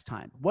better next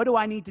time. What do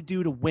I need to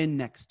do to win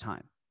next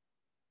time?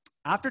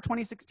 After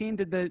 2016,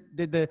 did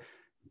the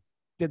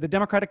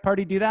Democratic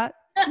Party do that?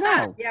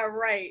 No. Yeah,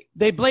 right.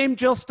 They blamed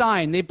Jill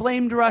Stein. They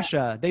blamed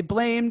Russia. They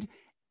blamed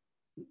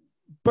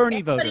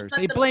Bernie voters.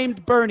 They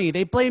blamed Bernie.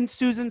 They blamed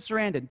Susan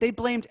Sarandon. They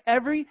blamed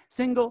every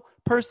single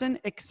person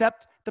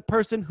except the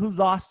person who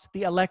lost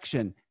the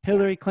election,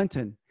 Hillary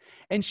Clinton.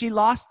 And she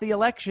lost the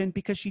election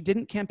because she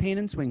didn't campaign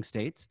in swing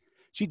states.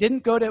 She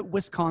didn't go to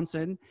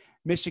Wisconsin,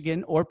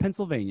 Michigan, or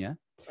Pennsylvania.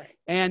 Right.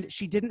 And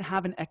she didn't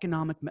have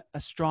a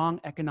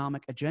strong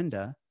economic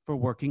agenda for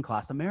working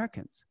class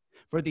Americans,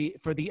 for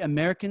the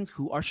Americans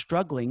who are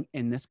struggling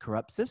in this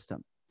corrupt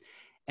system.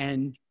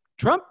 And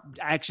Trump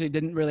actually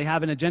didn't really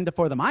have an agenda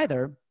for them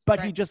either, but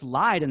He just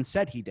lied and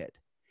said he did.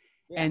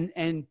 Yeah.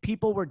 And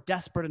people were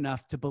desperate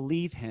enough to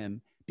believe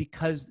him,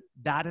 because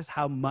that is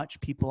how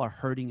much people are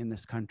hurting in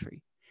this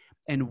country.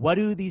 And what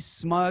do these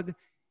smug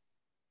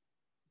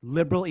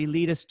liberal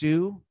elitists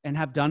do and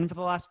have done for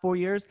the last 4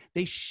 years?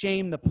 They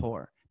shame the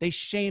poor. They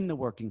shame the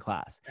working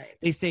class. Right.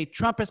 They say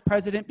Trump is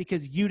president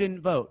because you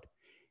didn't vote,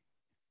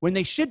 when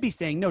they should be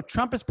saying, no,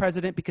 Trump is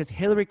president because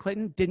Hillary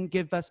Clinton didn't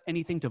give us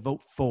anything to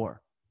vote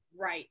for.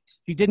 Right.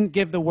 She didn't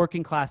give the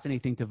working class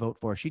anything to vote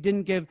for. She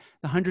didn't give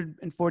the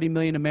 140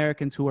 million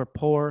Americans who are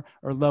poor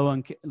or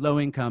low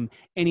income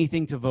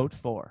anything to vote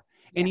for.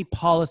 Yeah. Any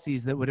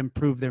policies that would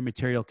improve their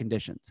material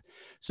conditions.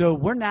 So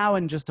we're now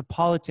in just a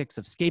politics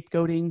of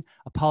scapegoating,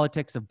 a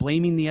politics of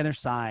blaming the other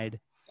side,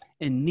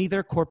 and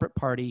neither corporate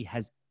party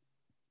has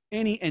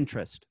any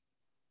interest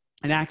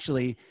in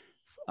actually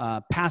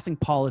passing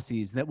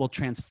policies that will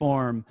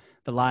transform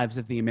the lives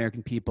of the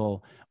American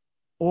people,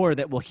 or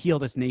that will heal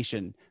this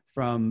nation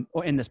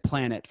in this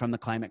planet from the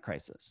climate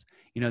crisis.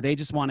 You know, they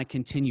just want to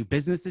continue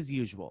business as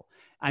usual.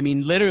 I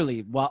mean,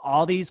 literally, while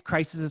all these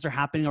crises are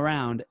happening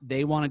around,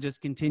 they want to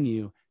just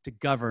continue to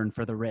govern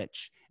for the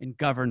rich and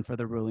govern for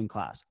the ruling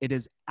class. It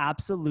is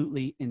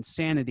absolutely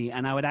insanity.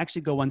 And I would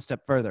actually go one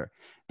step further.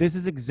 This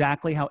is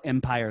exactly how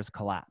empires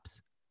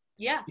collapse.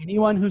 Yeah.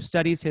 Anyone who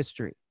studies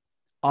history,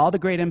 all the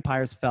great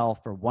empires fell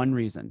for one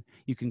reason.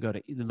 You can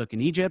look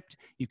in Egypt,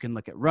 you can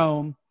look at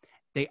Rome.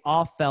 They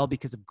all fell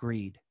because of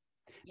greed.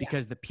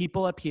 because the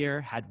people up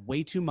here had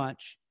way too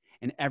much,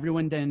 and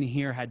everyone down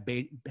here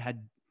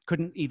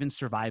couldn't even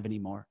survive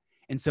anymore.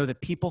 And so the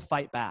people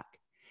fight back,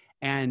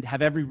 and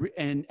have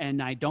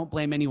and I don't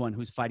blame anyone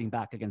who's fighting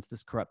back against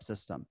this corrupt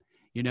system,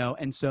 you know?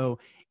 And so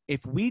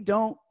if we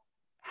don't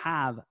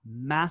have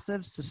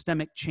massive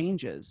systemic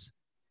changes,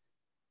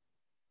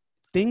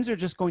 things are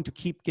just going to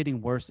keep getting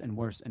worse and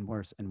worse and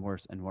worse and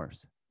worse and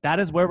worse.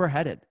 That is where we're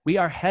headed. We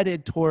are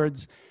headed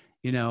towards,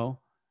 you know,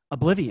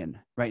 oblivion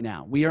right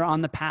now. We are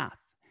on the path.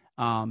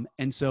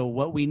 And so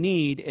what we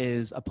need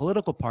is a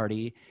political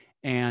party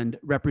and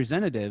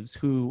representatives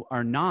who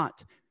are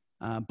not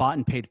bought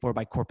and paid for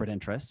by corporate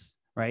interests,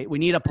 right? We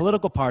need a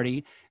political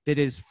party that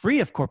is free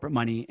of corporate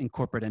money and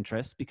corporate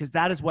interests, because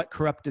that is what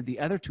corrupted the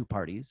other two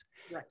parties.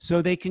 Right.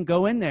 So they can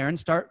go in there and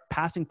start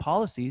passing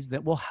policies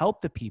that will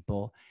help the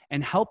people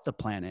and help the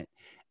planet.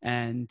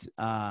 And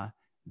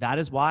that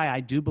is why I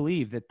do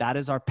believe that that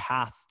is our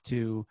path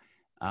to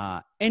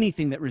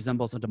anything that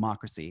resembles a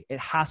democracy. It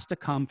has to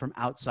come from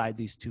outside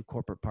these two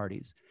corporate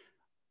parties.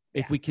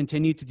 If we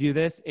continue to do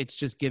this, it's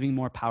just giving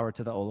more power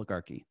to the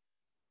oligarchy.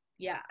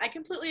 Yeah, I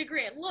completely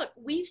agree. And look,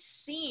 we've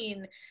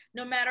seen,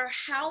 no matter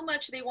how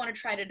much they want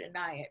to try to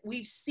deny it,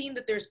 we've seen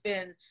that there's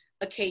been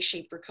a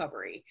K-shaped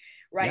recovery,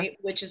 right? Yeah.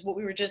 Which is what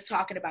we were just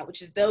talking about,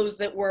 which is those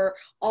that were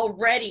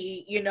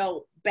already, you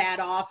know,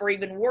 bad off or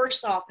even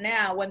worse off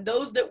now, when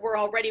those that were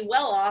already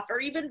well off are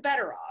even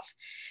better off.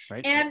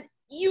 Right. And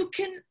you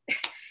can,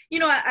 you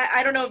know,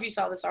 I don't know if you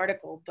saw this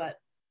article, but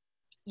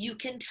you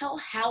can tell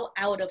how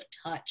out of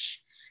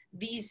touch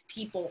these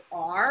people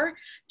are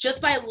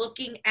just by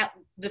looking at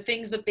the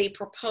things that they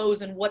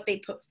propose and what they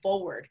put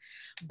forward.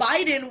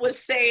 Biden was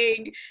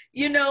saying,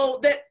 you know,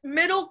 that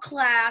middle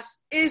class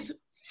is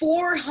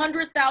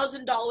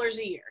 $400,000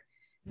 a year.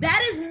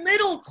 That is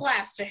middle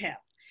class to him.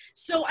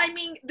 So, I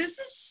mean, this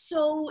is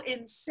so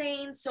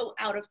insane, so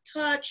out of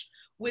touch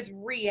with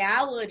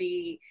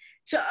reality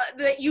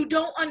that you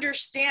don't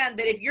understand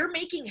that if you're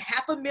making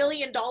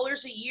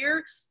 $500,000 a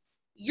year,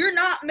 you're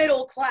not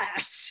middle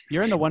class.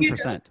 You're in the 1%. You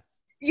know?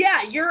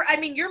 Yeah,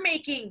 you're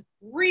making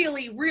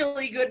really,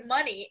 really good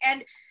money.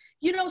 And,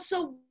 you know,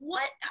 so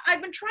what I've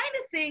been trying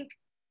to think,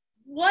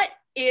 what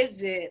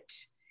is it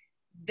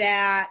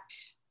that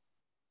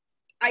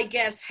I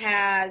guess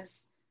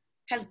has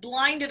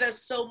blinded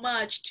us so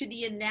much to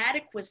the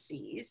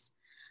inadequacies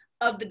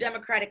of the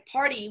Democratic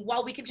Party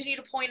while we continue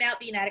to point out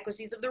the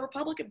inadequacies of the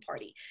Republican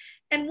Party?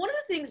 And one of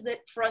the things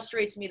that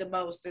frustrates me the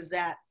most is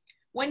that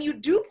when you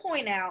do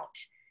point out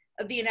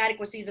of the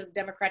inadequacies of the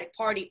Democratic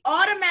Party,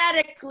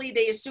 automatically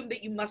they assume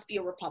that you must be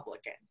a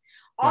Republican.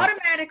 Right.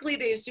 Automatically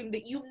they assume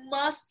that you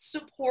must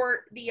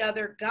support the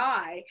other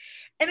guy.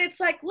 And it's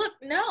like, look,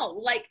 no,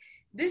 like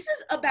this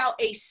is about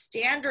a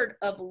standard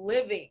of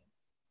living.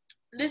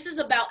 This is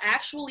about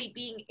actually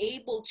being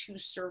able to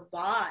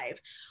survive,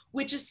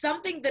 which is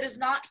something that is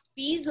not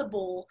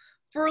feasible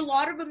for a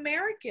lot of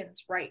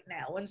Americans right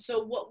now. And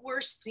so what we're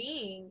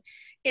seeing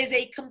is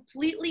a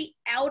completely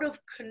out of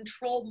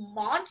control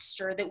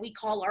monster that we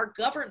call our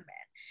government.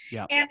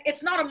 Yeah. And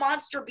it's not a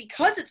monster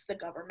because it's the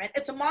government.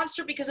 It's a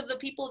monster because of the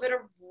people that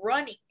are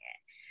running it.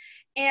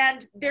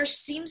 And there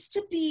seems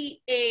to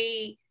be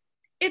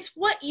it's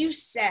what you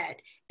said,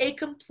 a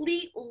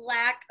complete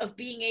lack of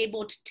being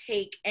able to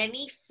take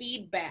any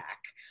feedback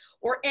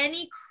or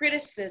any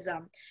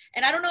criticism.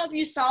 And I don't know if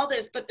you saw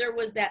this, but there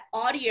was that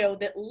audio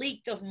that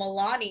leaked of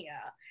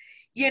Melania,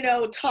 you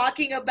know,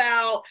 talking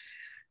about,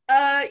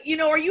 you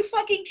know, are you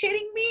fucking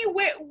kidding me?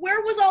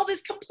 Where was all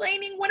this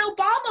complaining when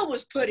Obama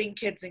was putting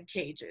kids in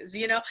cages,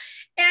 you know?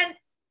 And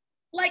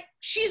like,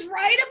 she's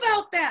right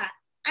about that.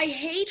 I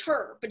hate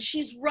her, but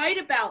she's right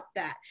about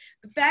that.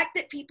 The fact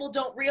that people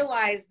don't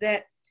realize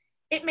that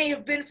it may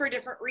have been for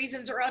different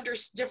reasons or under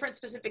different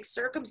specific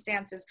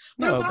circumstances,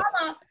 but no,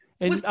 Obama...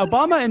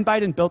 Obama and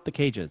Biden built the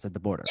cages at the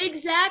border.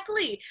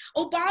 Exactly.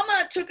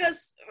 Obama took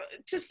us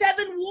to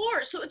 7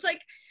 wars. So it's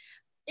like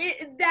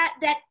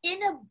that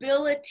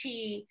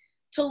inability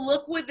to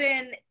look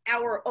within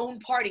our own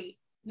party.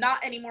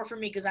 Not anymore for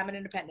me because I'm an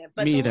independent.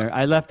 But me either.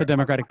 I left the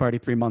Democratic Party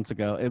 3 months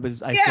ago.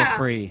 I feel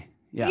free.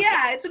 Yeah.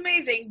 Yeah, it's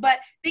amazing. But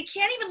they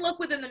can't even look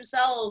within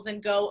themselves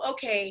and go,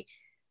 okay,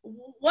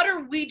 what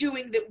are we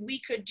doing that we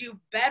could do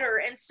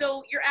better? And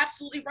so you're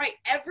absolutely right.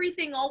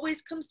 Everything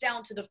always comes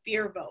down to the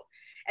fear vote.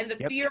 And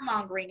the fear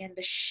mongering and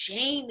the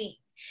shaming.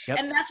 Yep.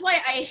 And that's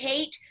why I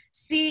hate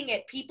seeing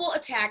it. People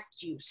attacked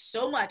you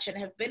so much and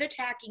have been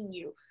attacking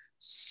you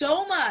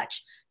so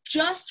much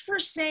just for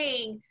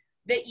saying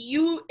that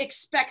you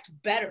expect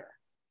better.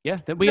 Yeah,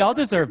 that we all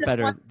deserve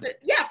better.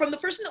 From the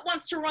person that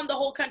wants to run the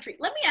whole country.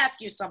 Let me ask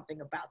you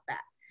something about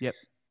that. Yep.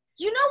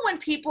 You know, when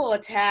people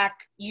attack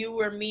you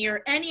or me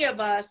or any of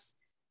us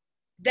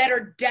that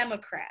are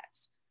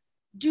Democrats,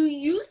 do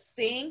you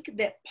think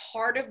that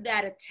part of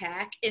that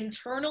attack,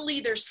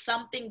 internally, there's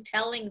something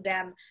telling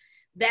them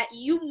that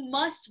you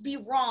must be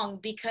wrong,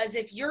 because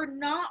if you're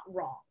not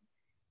wrong,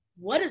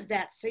 what does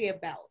that say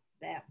about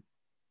them?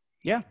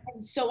 Yeah.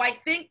 And so I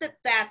think that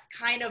that's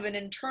kind of an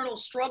internal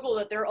struggle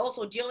that they're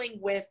also dealing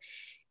with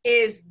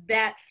is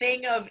that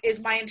thing of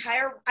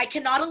I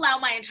cannot allow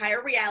my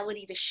entire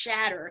reality to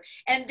shatter,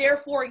 and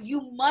therefore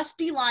you must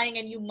be lying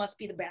and you must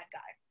be the bad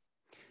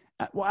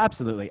guy. Well,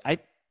 absolutely.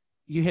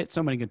 You hit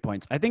so many good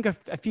points. I think a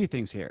few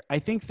things here. I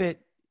think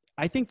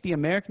the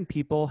American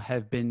people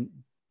have been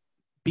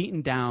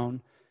beaten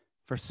down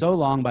for so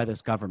long by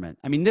this government.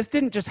 I mean, this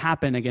didn't just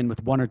happen again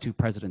with one or two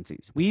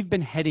presidencies.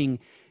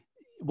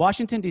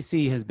 Washington,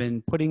 D.C. has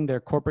been putting their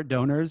corporate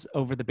donors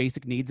over the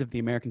basic needs of the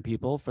American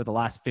people for the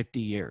last 50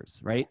 years,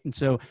 right?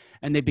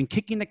 And they've been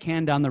kicking the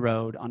can down the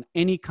road on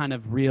any kind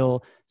of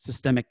real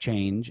systemic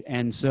change.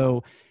 And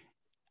so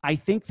I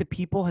think the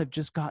people have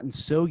just gotten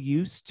so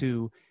used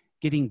to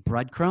getting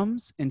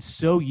breadcrumbs and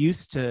so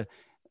used to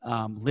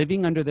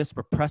living under this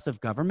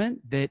repressive government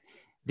that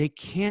they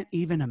can't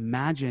even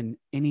imagine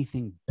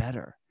anything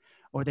better,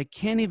 or they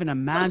can't even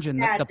imagine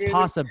the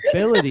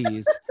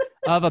possibilities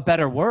of a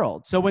better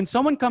world. So when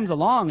someone comes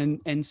along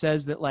and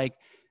says that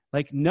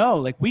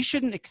no, we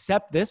shouldn't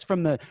accept this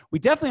we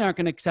definitely aren't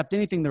going to accept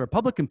anything the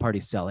Republican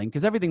Party's selling,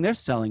 because everything they're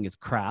selling is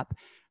crap.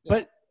 Yeah.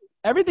 But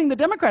everything the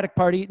Democratic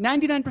Party,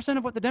 99%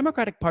 of what the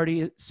Democratic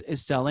Party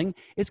is selling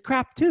is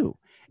crap too.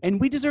 And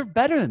we deserve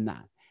better than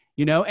that,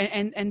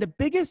 and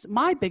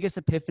my biggest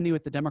epiphany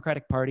with the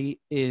Democratic Party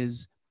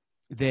is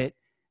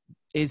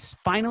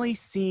finally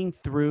seeing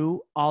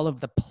through all of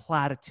the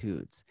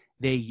platitudes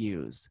they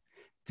use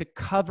to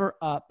cover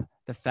up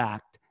the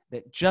fact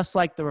that, just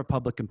like the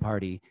Republican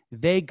Party,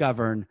 they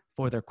govern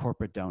for their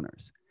corporate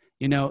donors.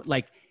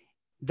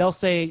 They'll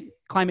say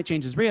climate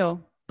change is real,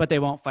 but they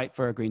won't fight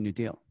for a Green New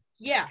Deal.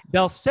 Yeah.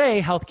 They'll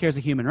say healthcare is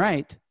a human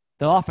right.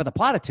 They'll offer the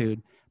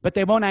platitude, but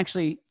they won't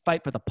actually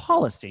fight for the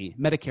policy,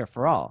 Medicare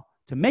for all,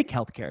 to make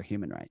healthcare a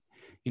human right.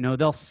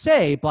 They'll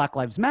say Black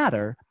Lives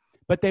Matter,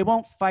 but they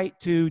won't fight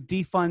to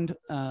defund,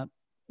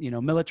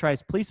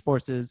 militarized police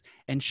forces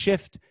and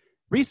shift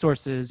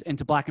resources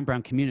into Black and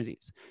brown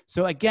communities.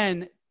 So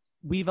again,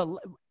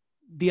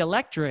 the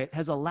electorate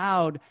has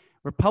allowed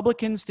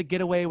Republicans to get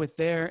away with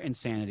their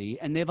insanity,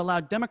 and they've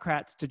allowed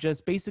Democrats to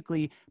just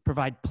basically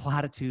provide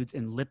platitudes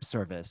and lip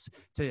service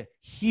to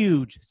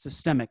huge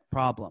systemic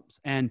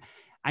problems. And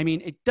I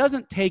mean, it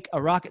doesn't take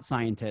a rocket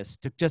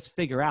scientist to just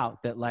figure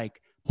out that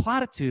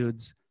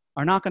platitudes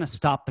are not going to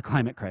stop the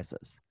climate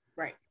crisis.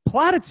 Right.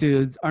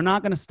 Platitudes are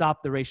not going to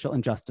stop the racial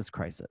injustice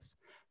crisis.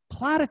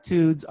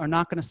 Platitudes are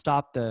not going to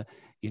stop the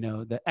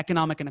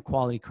economic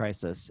inequality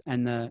crisis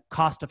and the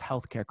cost of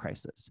healthcare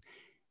crisis.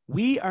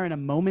 We are in a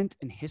moment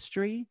in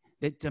history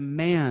that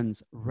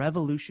demands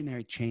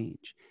revolutionary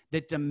change,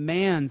 that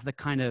demands the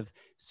kind of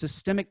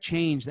systemic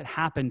change that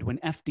happened when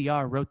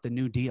FDR wrote the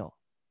New Deal.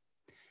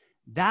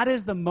 That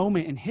is the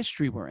moment in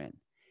history we're in.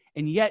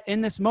 And yet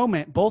in this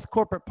moment, both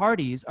corporate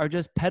parties are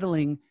just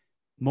peddling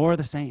more of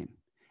the same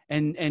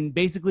and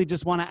basically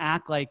just want to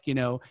act like,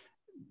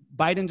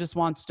 Biden just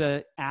wants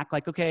to act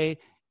like, okay,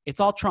 it's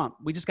all Trump.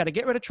 We just got to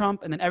get rid of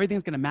Trump and then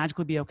everything's going to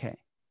magically be okay.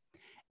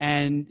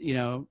 And,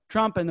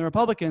 Trump and the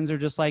Republicans are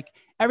just like,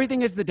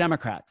 everything is the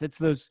Democrats.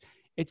 The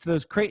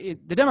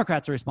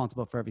Democrats are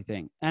responsible for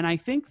everything. And I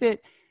think that,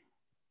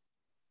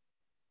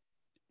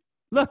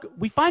 look,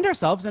 we find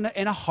ourselves in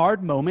a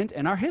hard moment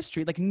in our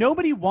history.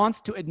 Nobody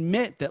wants to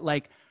admit that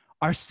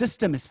our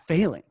system is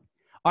failing.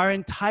 Our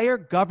entire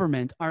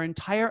government, our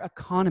entire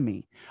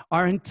economy,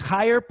 our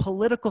entire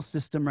political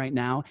system right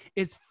now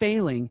is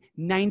failing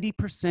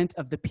 90%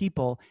 of the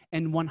people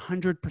and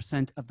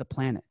 100% of the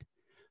planet.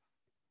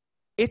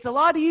 It's a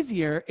lot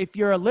easier if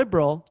you're a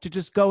liberal to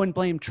just go and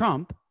blame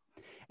Trump.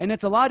 And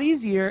it's a lot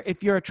easier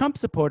if you're a Trump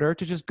supporter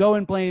to just go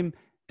and blame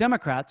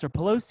Democrats or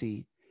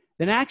Pelosi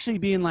than actually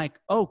being like,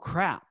 oh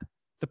crap,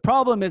 the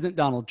problem isn't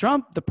Donald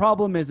Trump. The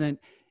problem isn't,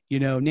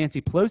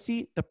 Nancy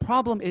Pelosi. The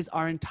problem is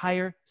our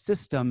entire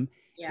system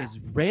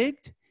is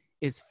rigged,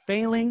 is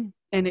failing,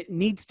 and it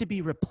needs to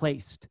be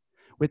replaced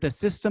with a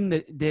system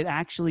that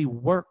actually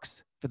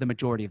works for the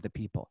majority of the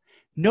people.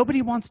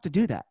 Nobody wants to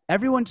do that.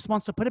 Everyone just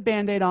wants to put a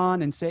Band-Aid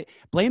on and say,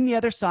 blame the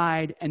other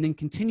side, and then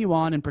continue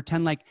on and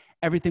pretend like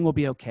everything will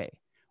be okay.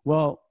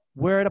 Well,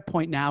 we're at a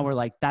point now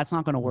where that's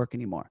not going to work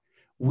anymore.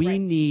 We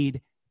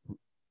need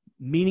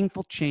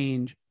meaningful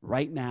change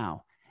right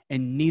now,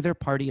 and neither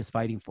party is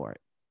fighting for it.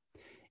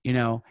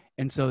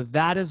 And so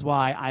that is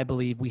why I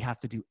believe we have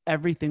to do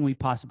everything we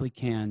possibly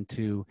can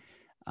to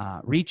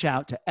reach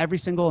out to every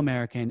single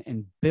American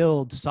and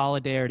build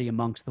solidarity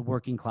amongst the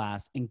working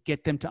class and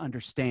get them to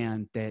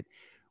understand that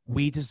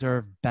we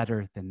deserve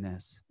better than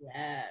this.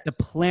 Yes. The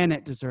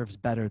planet deserves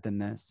better than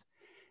this.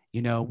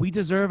 We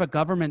deserve a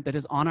government that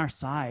is on our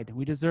side.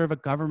 We deserve a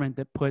government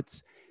that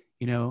puts,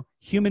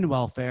 human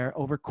welfare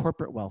over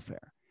corporate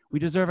welfare. We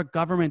deserve a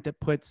government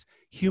that puts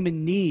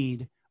human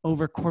need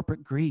over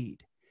corporate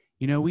greed.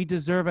 We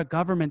deserve a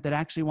government that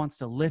actually wants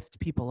to lift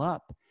people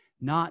up,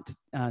 not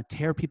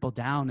tear people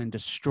down and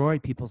destroy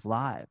people's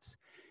lives.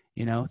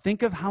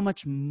 Think of how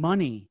much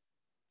money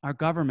our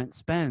government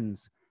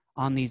spends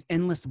on these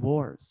endless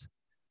wars.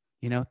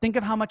 Think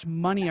of how much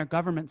money our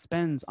government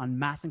spends on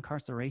mass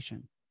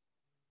incarceration.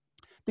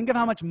 Think of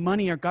how much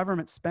money our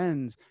government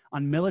spends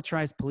on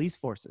militarized police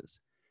forces.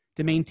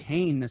 to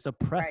maintain this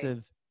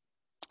oppressive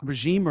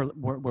regime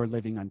we're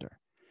living under.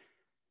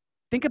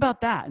 Think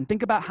about that, and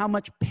think about how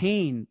much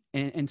pain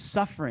and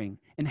suffering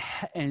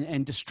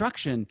and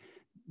destruction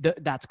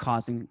that's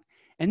causing.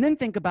 And then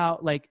think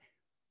about like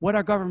what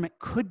our government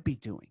could be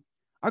doing.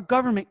 Our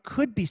government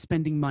could be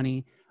spending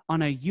money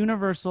on a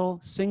universal,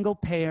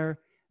 single-payer,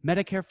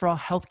 Medicare for all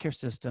healthcare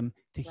system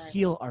to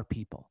heal our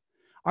people.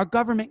 Our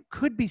government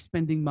could be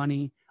spending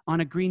money on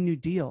a Green New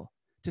Deal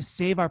to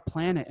save our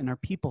planet and our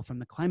people from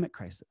the climate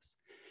crisis.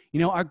 You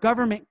know, our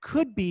government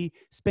could be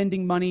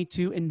spending money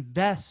to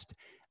invest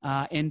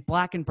in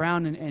Black and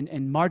brown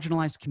and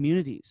marginalized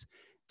communities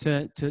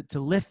to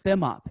lift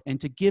them up and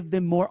to give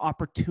them more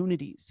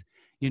opportunities.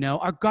 You know,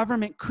 our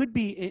government could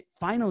be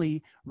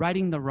finally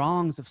righting the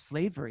wrongs of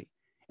slavery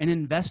and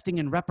investing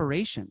in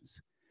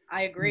reparations.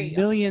 I agree.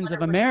 Millions 100%.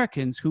 of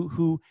Americans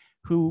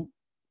who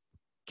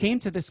came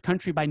to this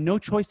country by no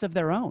choice of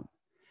their own,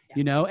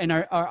 you know, and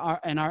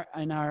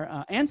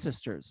our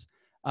ancestors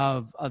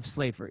of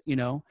slavery, you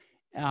know,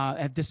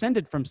 have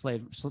descended from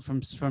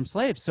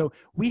slaves. So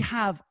we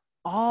have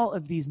all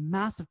of these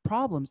massive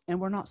problems,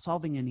 and we're not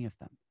solving any of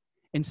them.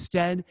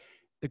 Instead,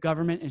 the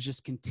government is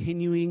just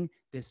continuing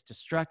this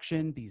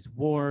destruction, these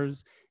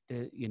wars,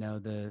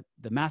 the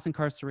mass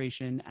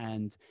incarceration,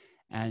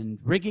 and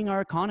rigging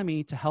our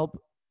economy to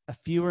help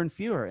fewer and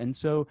fewer. And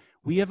so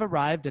we have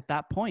arrived at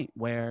that point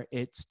where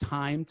it's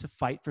time to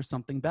fight for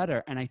something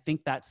better. And I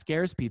think that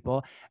scares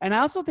people. And I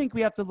also think we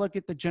have to look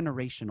at the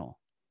generational.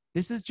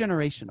 This is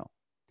generational.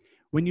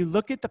 When you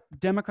look at the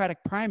Democratic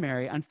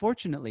primary,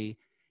 unfortunately,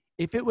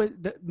 if it was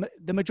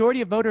the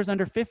majority of voters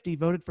under 50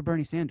 voted for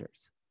Bernie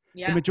Sanders.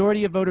 Yeah. The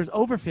majority of voters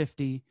over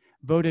 50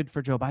 voted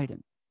for Joe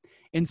Biden.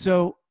 And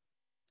so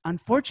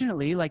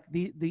unfortunately, like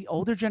the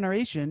older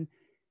generation,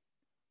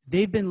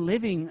 they've been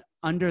living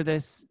under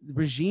this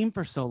regime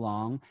for so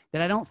long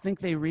that I don't think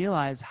they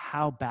realize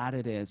how bad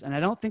it is. And I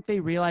don't think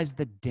they realize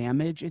the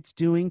damage it's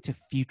doing to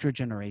future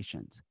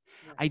generations.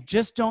 Yeah. I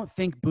just don't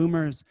think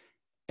boomers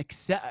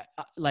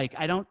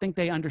I don't think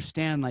they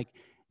understand like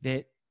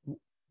that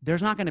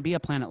there's not going to be a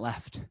planet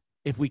left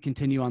if we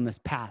continue on this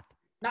path.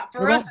 Not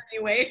for us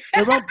anyway.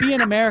 There won't be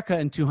an America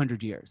in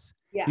 200 years.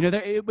 Yeah. You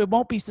know, it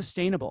won't be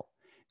sustainable.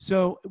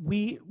 So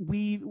we've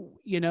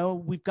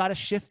got to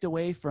shift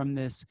away from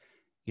this,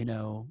 you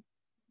know,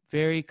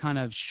 very kind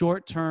of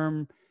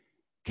short-term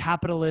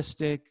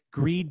capitalistic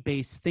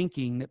greed-based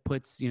thinking that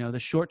puts, you know, the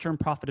short-term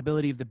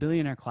profitability of the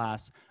billionaire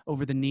class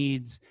over the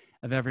needs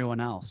of everyone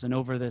else and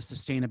over the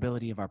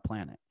sustainability of our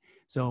planet.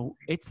 So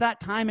it's that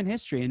time in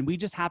history, and we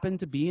just happen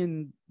to be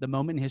in the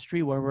moment in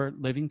history where we're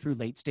living through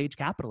late-stage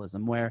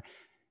capitalism, where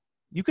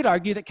you could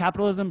argue that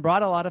capitalism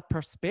brought a lot of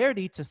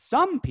prosperity to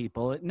some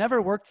people. It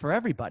never worked for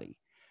everybody.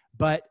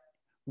 But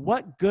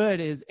what good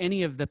is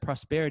any of the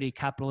prosperity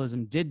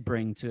capitalism did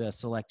bring to a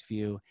select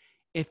few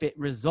if it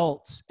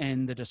results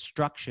in the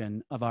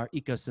destruction of our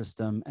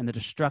ecosystem and the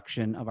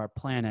destruction of our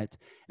planet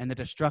and the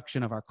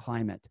destruction of our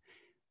climate?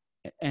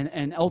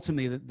 And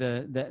ultimately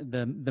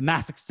the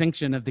mass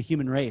extinction of the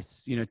human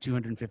race, you know,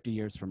 250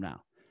 years from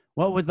now.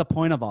 What was the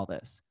point of all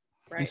this?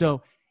 Right. And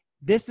so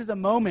this is a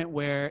moment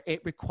where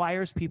it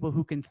requires people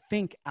who can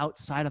think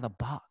outside of the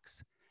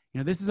box. You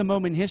know, this is a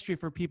moment in history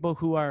for people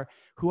who are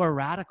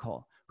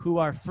radical, who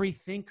are free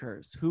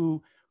thinkers,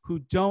 who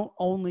don't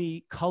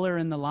only color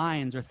in the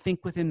lines or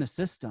think within the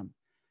system.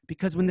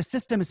 Because when the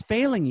system is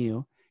failing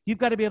you, you've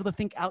got to be able to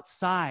think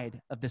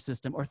outside of the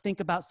system or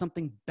think about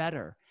something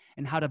better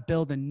and how to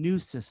build a new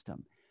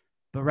system.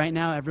 But right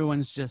now,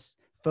 everyone's just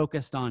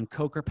focused on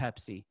Coke or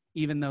Pepsi,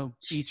 even though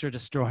each are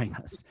destroying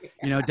us. Yeah.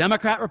 You know,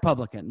 Democrat,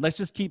 Republican, let's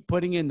just keep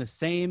putting in the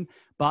same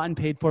bought and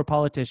paid for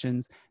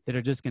politicians that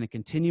are just going to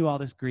continue all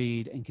this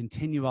greed and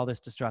continue all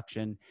this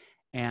destruction.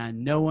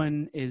 And no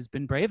one has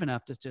been brave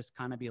enough to just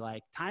kind of be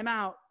like, time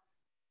out.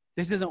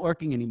 This isn't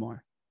working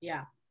anymore.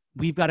 Yeah.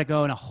 We've got to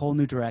go in a whole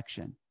new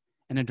direction,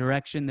 in a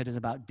direction that is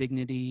about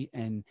dignity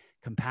and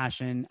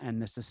compassion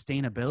and the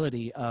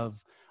sustainability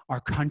of our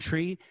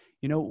country.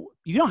 You know,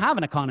 you don't have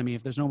an economy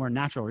if there's no more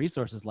natural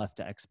resources left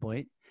to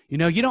exploit. You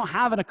know, you don't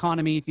have an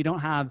economy if you don't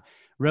have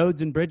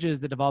roads and bridges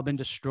that have all been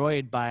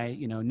destroyed by,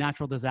 you know,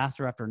 natural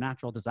disaster after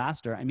natural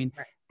disaster. I mean,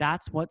 right.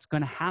 That's what's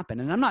going to happen.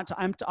 And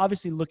I'm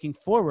obviously looking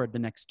forward the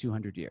next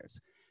 200 years.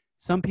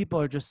 Some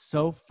people are just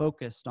so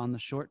focused on the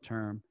short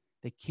term,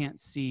 they can't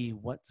see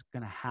what's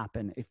going to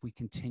happen if we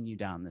continue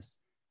down this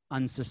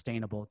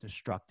unsustainable,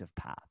 destructive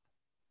path.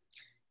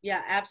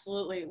 Yeah,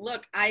 absolutely.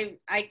 Look, I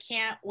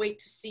can't wait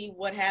to see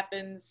what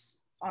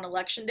happens on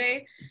election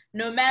day.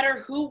 No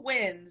matter who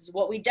wins,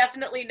 what we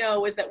definitely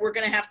know is that we're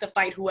going to have to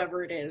fight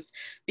whoever it is,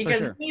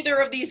 because neither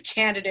of these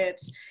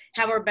candidates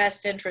have our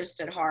best interest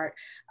at heart.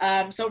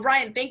 So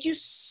Brian, thank you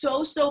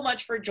so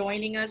much for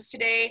joining us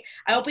today.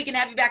 I hope we can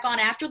have you back on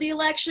after the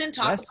election,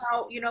 talk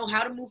about, you know,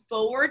 how to move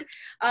forward.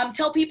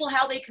 Tell people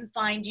how they can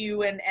find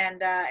you and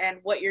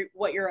what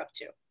you're up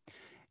to.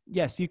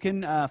 Yes, you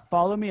can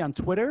follow me on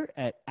Twitter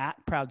at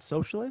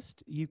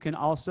 @ProudSocialist. You can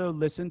also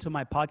listen to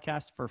my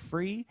podcast for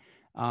free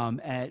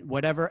at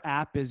whatever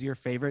app is your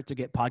favorite to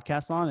get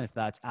podcasts on, if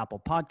that's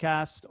Apple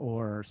Podcasts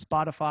or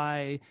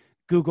Spotify,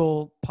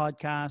 Google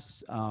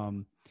Podcasts.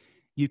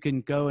 You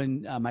can go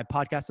and my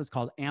podcast is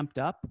called Amped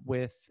Up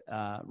with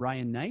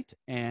Ryan Knight.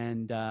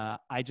 And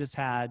I just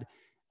had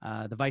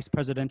the vice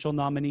presidential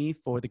nominee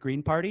for the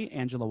Green Party,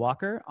 Angela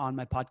Walker, on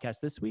my podcast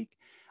this week.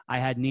 I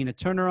had Nina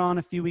Turner on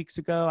a few weeks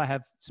ago. I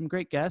have some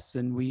great guests,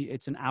 and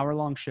it's an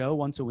hour-long show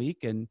once a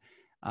week. And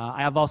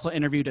I have also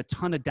interviewed a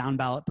ton of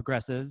down-ballot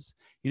progressives.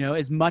 You know,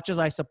 as much as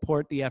I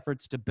support the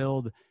efforts to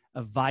build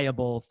a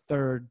viable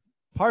third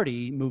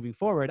party moving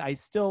forward, I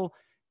still,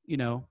 you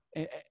know,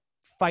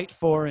 fight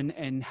for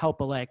and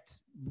help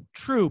elect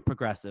true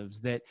progressives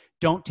that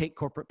don't take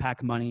corporate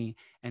PAC money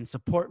and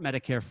support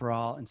Medicare for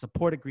all and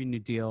support a Green New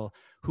Deal,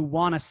 who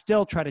want to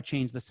still try to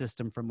change the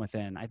system from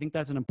within. I think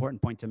that's an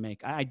important point to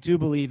make. I do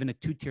believe in a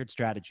two-tiered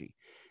strategy,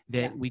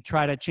 that we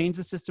try to change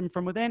the system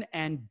from within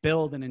and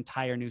build an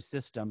entire new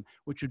system,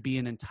 which would be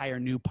an entire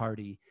new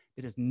party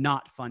that is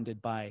not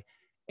funded by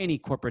any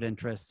corporate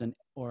interests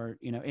or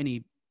you know,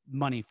 any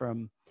money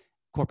from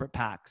corporate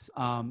PACs.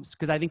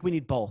 Because I think we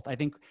need both. I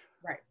think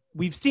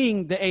we've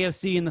seen the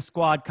AOC and the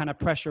squad kind of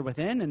pressure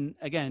within. And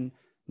again,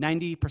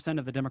 90%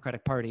 of the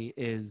Democratic Party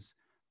is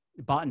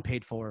bought and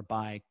paid for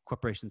by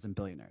corporations and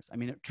billionaires. I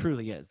mean, it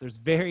truly is. There's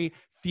very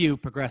few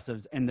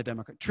progressives in the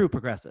true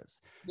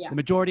progressives. Yeah. The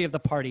majority of the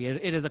party,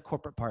 it is a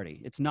corporate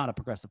party. It's not a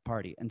progressive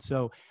party. And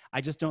so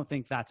I just don't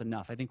think that's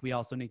enough. I think we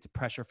also need to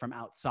pressure from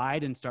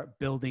outside and start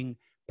building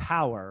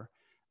power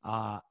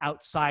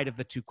outside of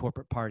the two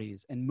corporate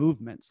parties and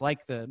movements,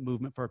 like the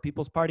Movement for a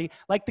People's Party,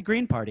 like the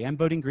Green Party. I'm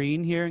voting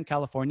Green here in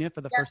California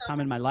for the first time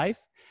in my life,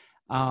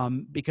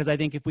 because I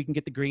think if we can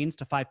get the Greens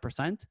to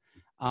 5%,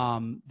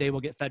 they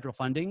will get federal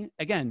funding.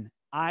 Again,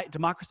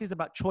 democracy is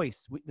about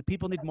choice. The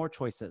people need more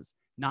choices,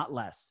 not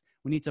less.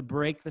 We need to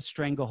break the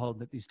stranglehold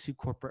that these two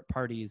corporate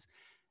parties,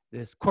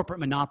 this corporate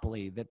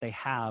monopoly that they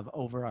have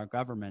over our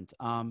government.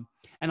 And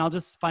I'll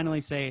just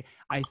finally say,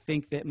 I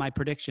think that my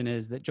prediction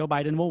is that Joe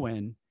Biden will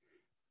win.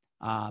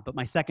 But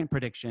my second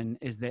prediction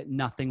is that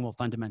nothing will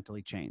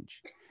fundamentally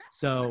change.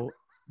 So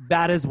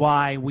that is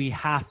why we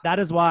have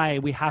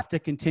to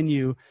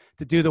continue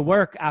to do the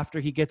work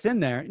after he gets in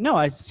there. No,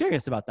 I'm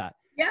serious about that.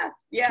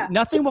 Yeah.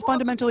 Nothing will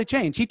fundamentally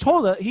change. He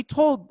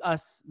told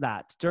us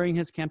that during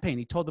his campaign.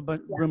 He told the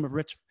room of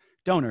rich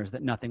donors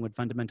that nothing would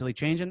fundamentally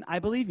change. And I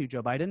believe you,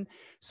 Joe Biden.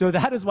 So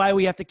that is why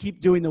we have to keep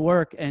doing the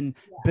work and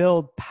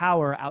build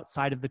power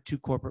outside of the two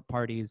corporate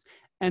parties,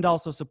 and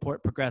also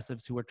support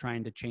progressives who are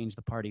trying to change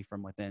the party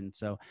from within.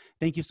 So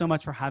thank you so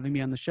much for having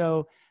me on the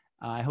show.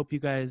 I hope you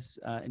guys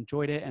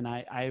enjoyed it. And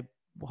I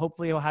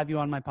hopefully will have you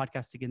on my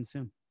podcast again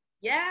soon.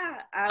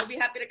 Yeah, I'll be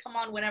happy to come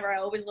on whenever. I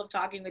always love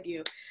talking with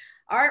you.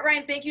 All right,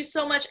 Ryan, thank you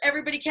so much.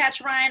 Everybody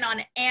catch Ryan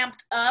on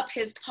Amped Up,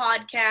 his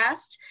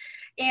podcast.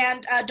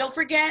 And don't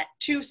forget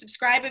to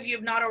subscribe if you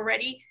have not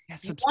already. Yeah,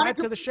 subscribe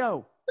to the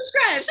show.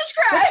 Subscribe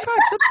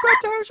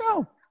to our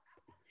show.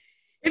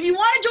 If you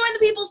want to join the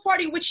People's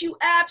Party, which you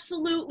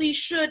absolutely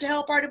should to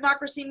help our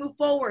democracy move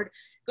forward,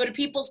 go to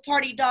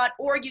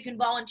peoplesparty.org. You can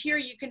volunteer.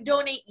 You can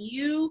donate.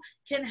 You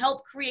can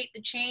help create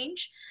the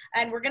change.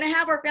 And we're going to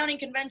have our founding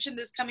convention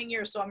this coming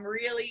year, so I'm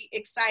really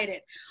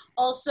excited.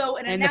 Also,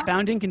 the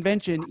founding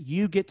convention,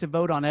 you get to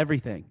vote on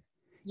everything.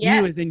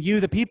 Yes. You as in you,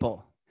 the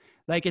people.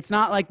 Like, it's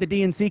not like the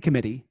DNC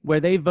committee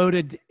where they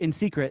voted in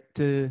secret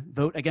to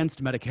vote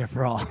against Medicare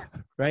for all,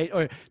 right?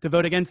 Or to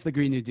vote against the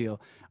Green New Deal,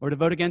 or to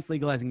vote against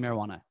legalizing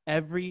marijuana.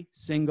 Every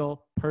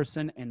single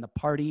person in the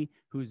party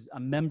who's a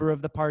member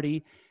of the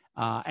party,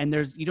 and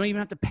you don't even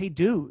have to pay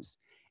dues.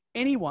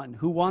 Anyone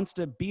who wants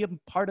to be a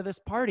part of this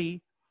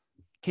party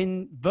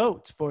can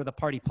vote for the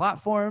party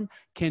platform.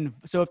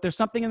 So if there's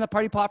something in the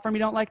party platform you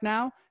don't like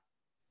now,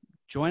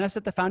 join us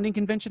at the founding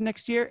convention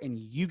next year and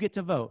you get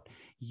to vote.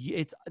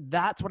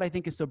 That's what I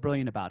think is so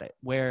brilliant about it,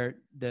 where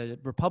the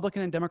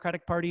Republican and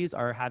Democratic parties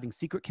are having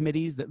secret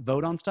committees that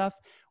vote on stuff.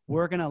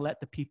 We're going to let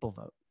the people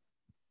vote.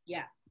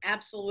 Yeah,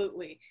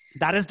 absolutely.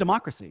 That is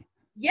democracy.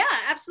 Yeah,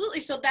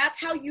 absolutely. So that's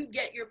how you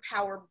get your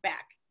power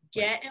back.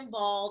 Get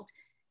involved.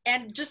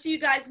 And just so you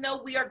guys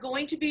know, we are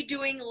going to be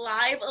doing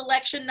live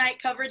election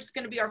night coverage. It's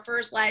going to be our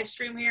first live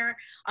stream here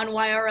on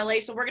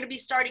YRLA. So we're going to be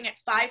starting at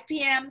 5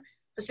 p.m.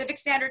 Pacific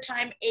Standard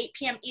Time, 8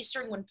 p.m.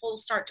 Eastern when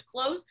polls start to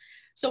close.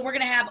 So we're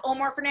going to have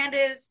Omar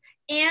Fernandez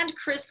and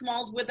Chris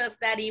Smalls with us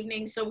that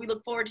evening. So we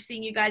look forward to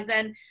seeing you guys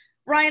then.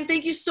 Ryan,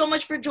 thank you so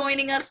much for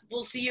joining us.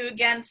 We'll see you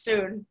again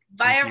soon.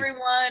 Bye,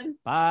 everyone.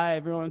 Bye,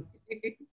 everyone.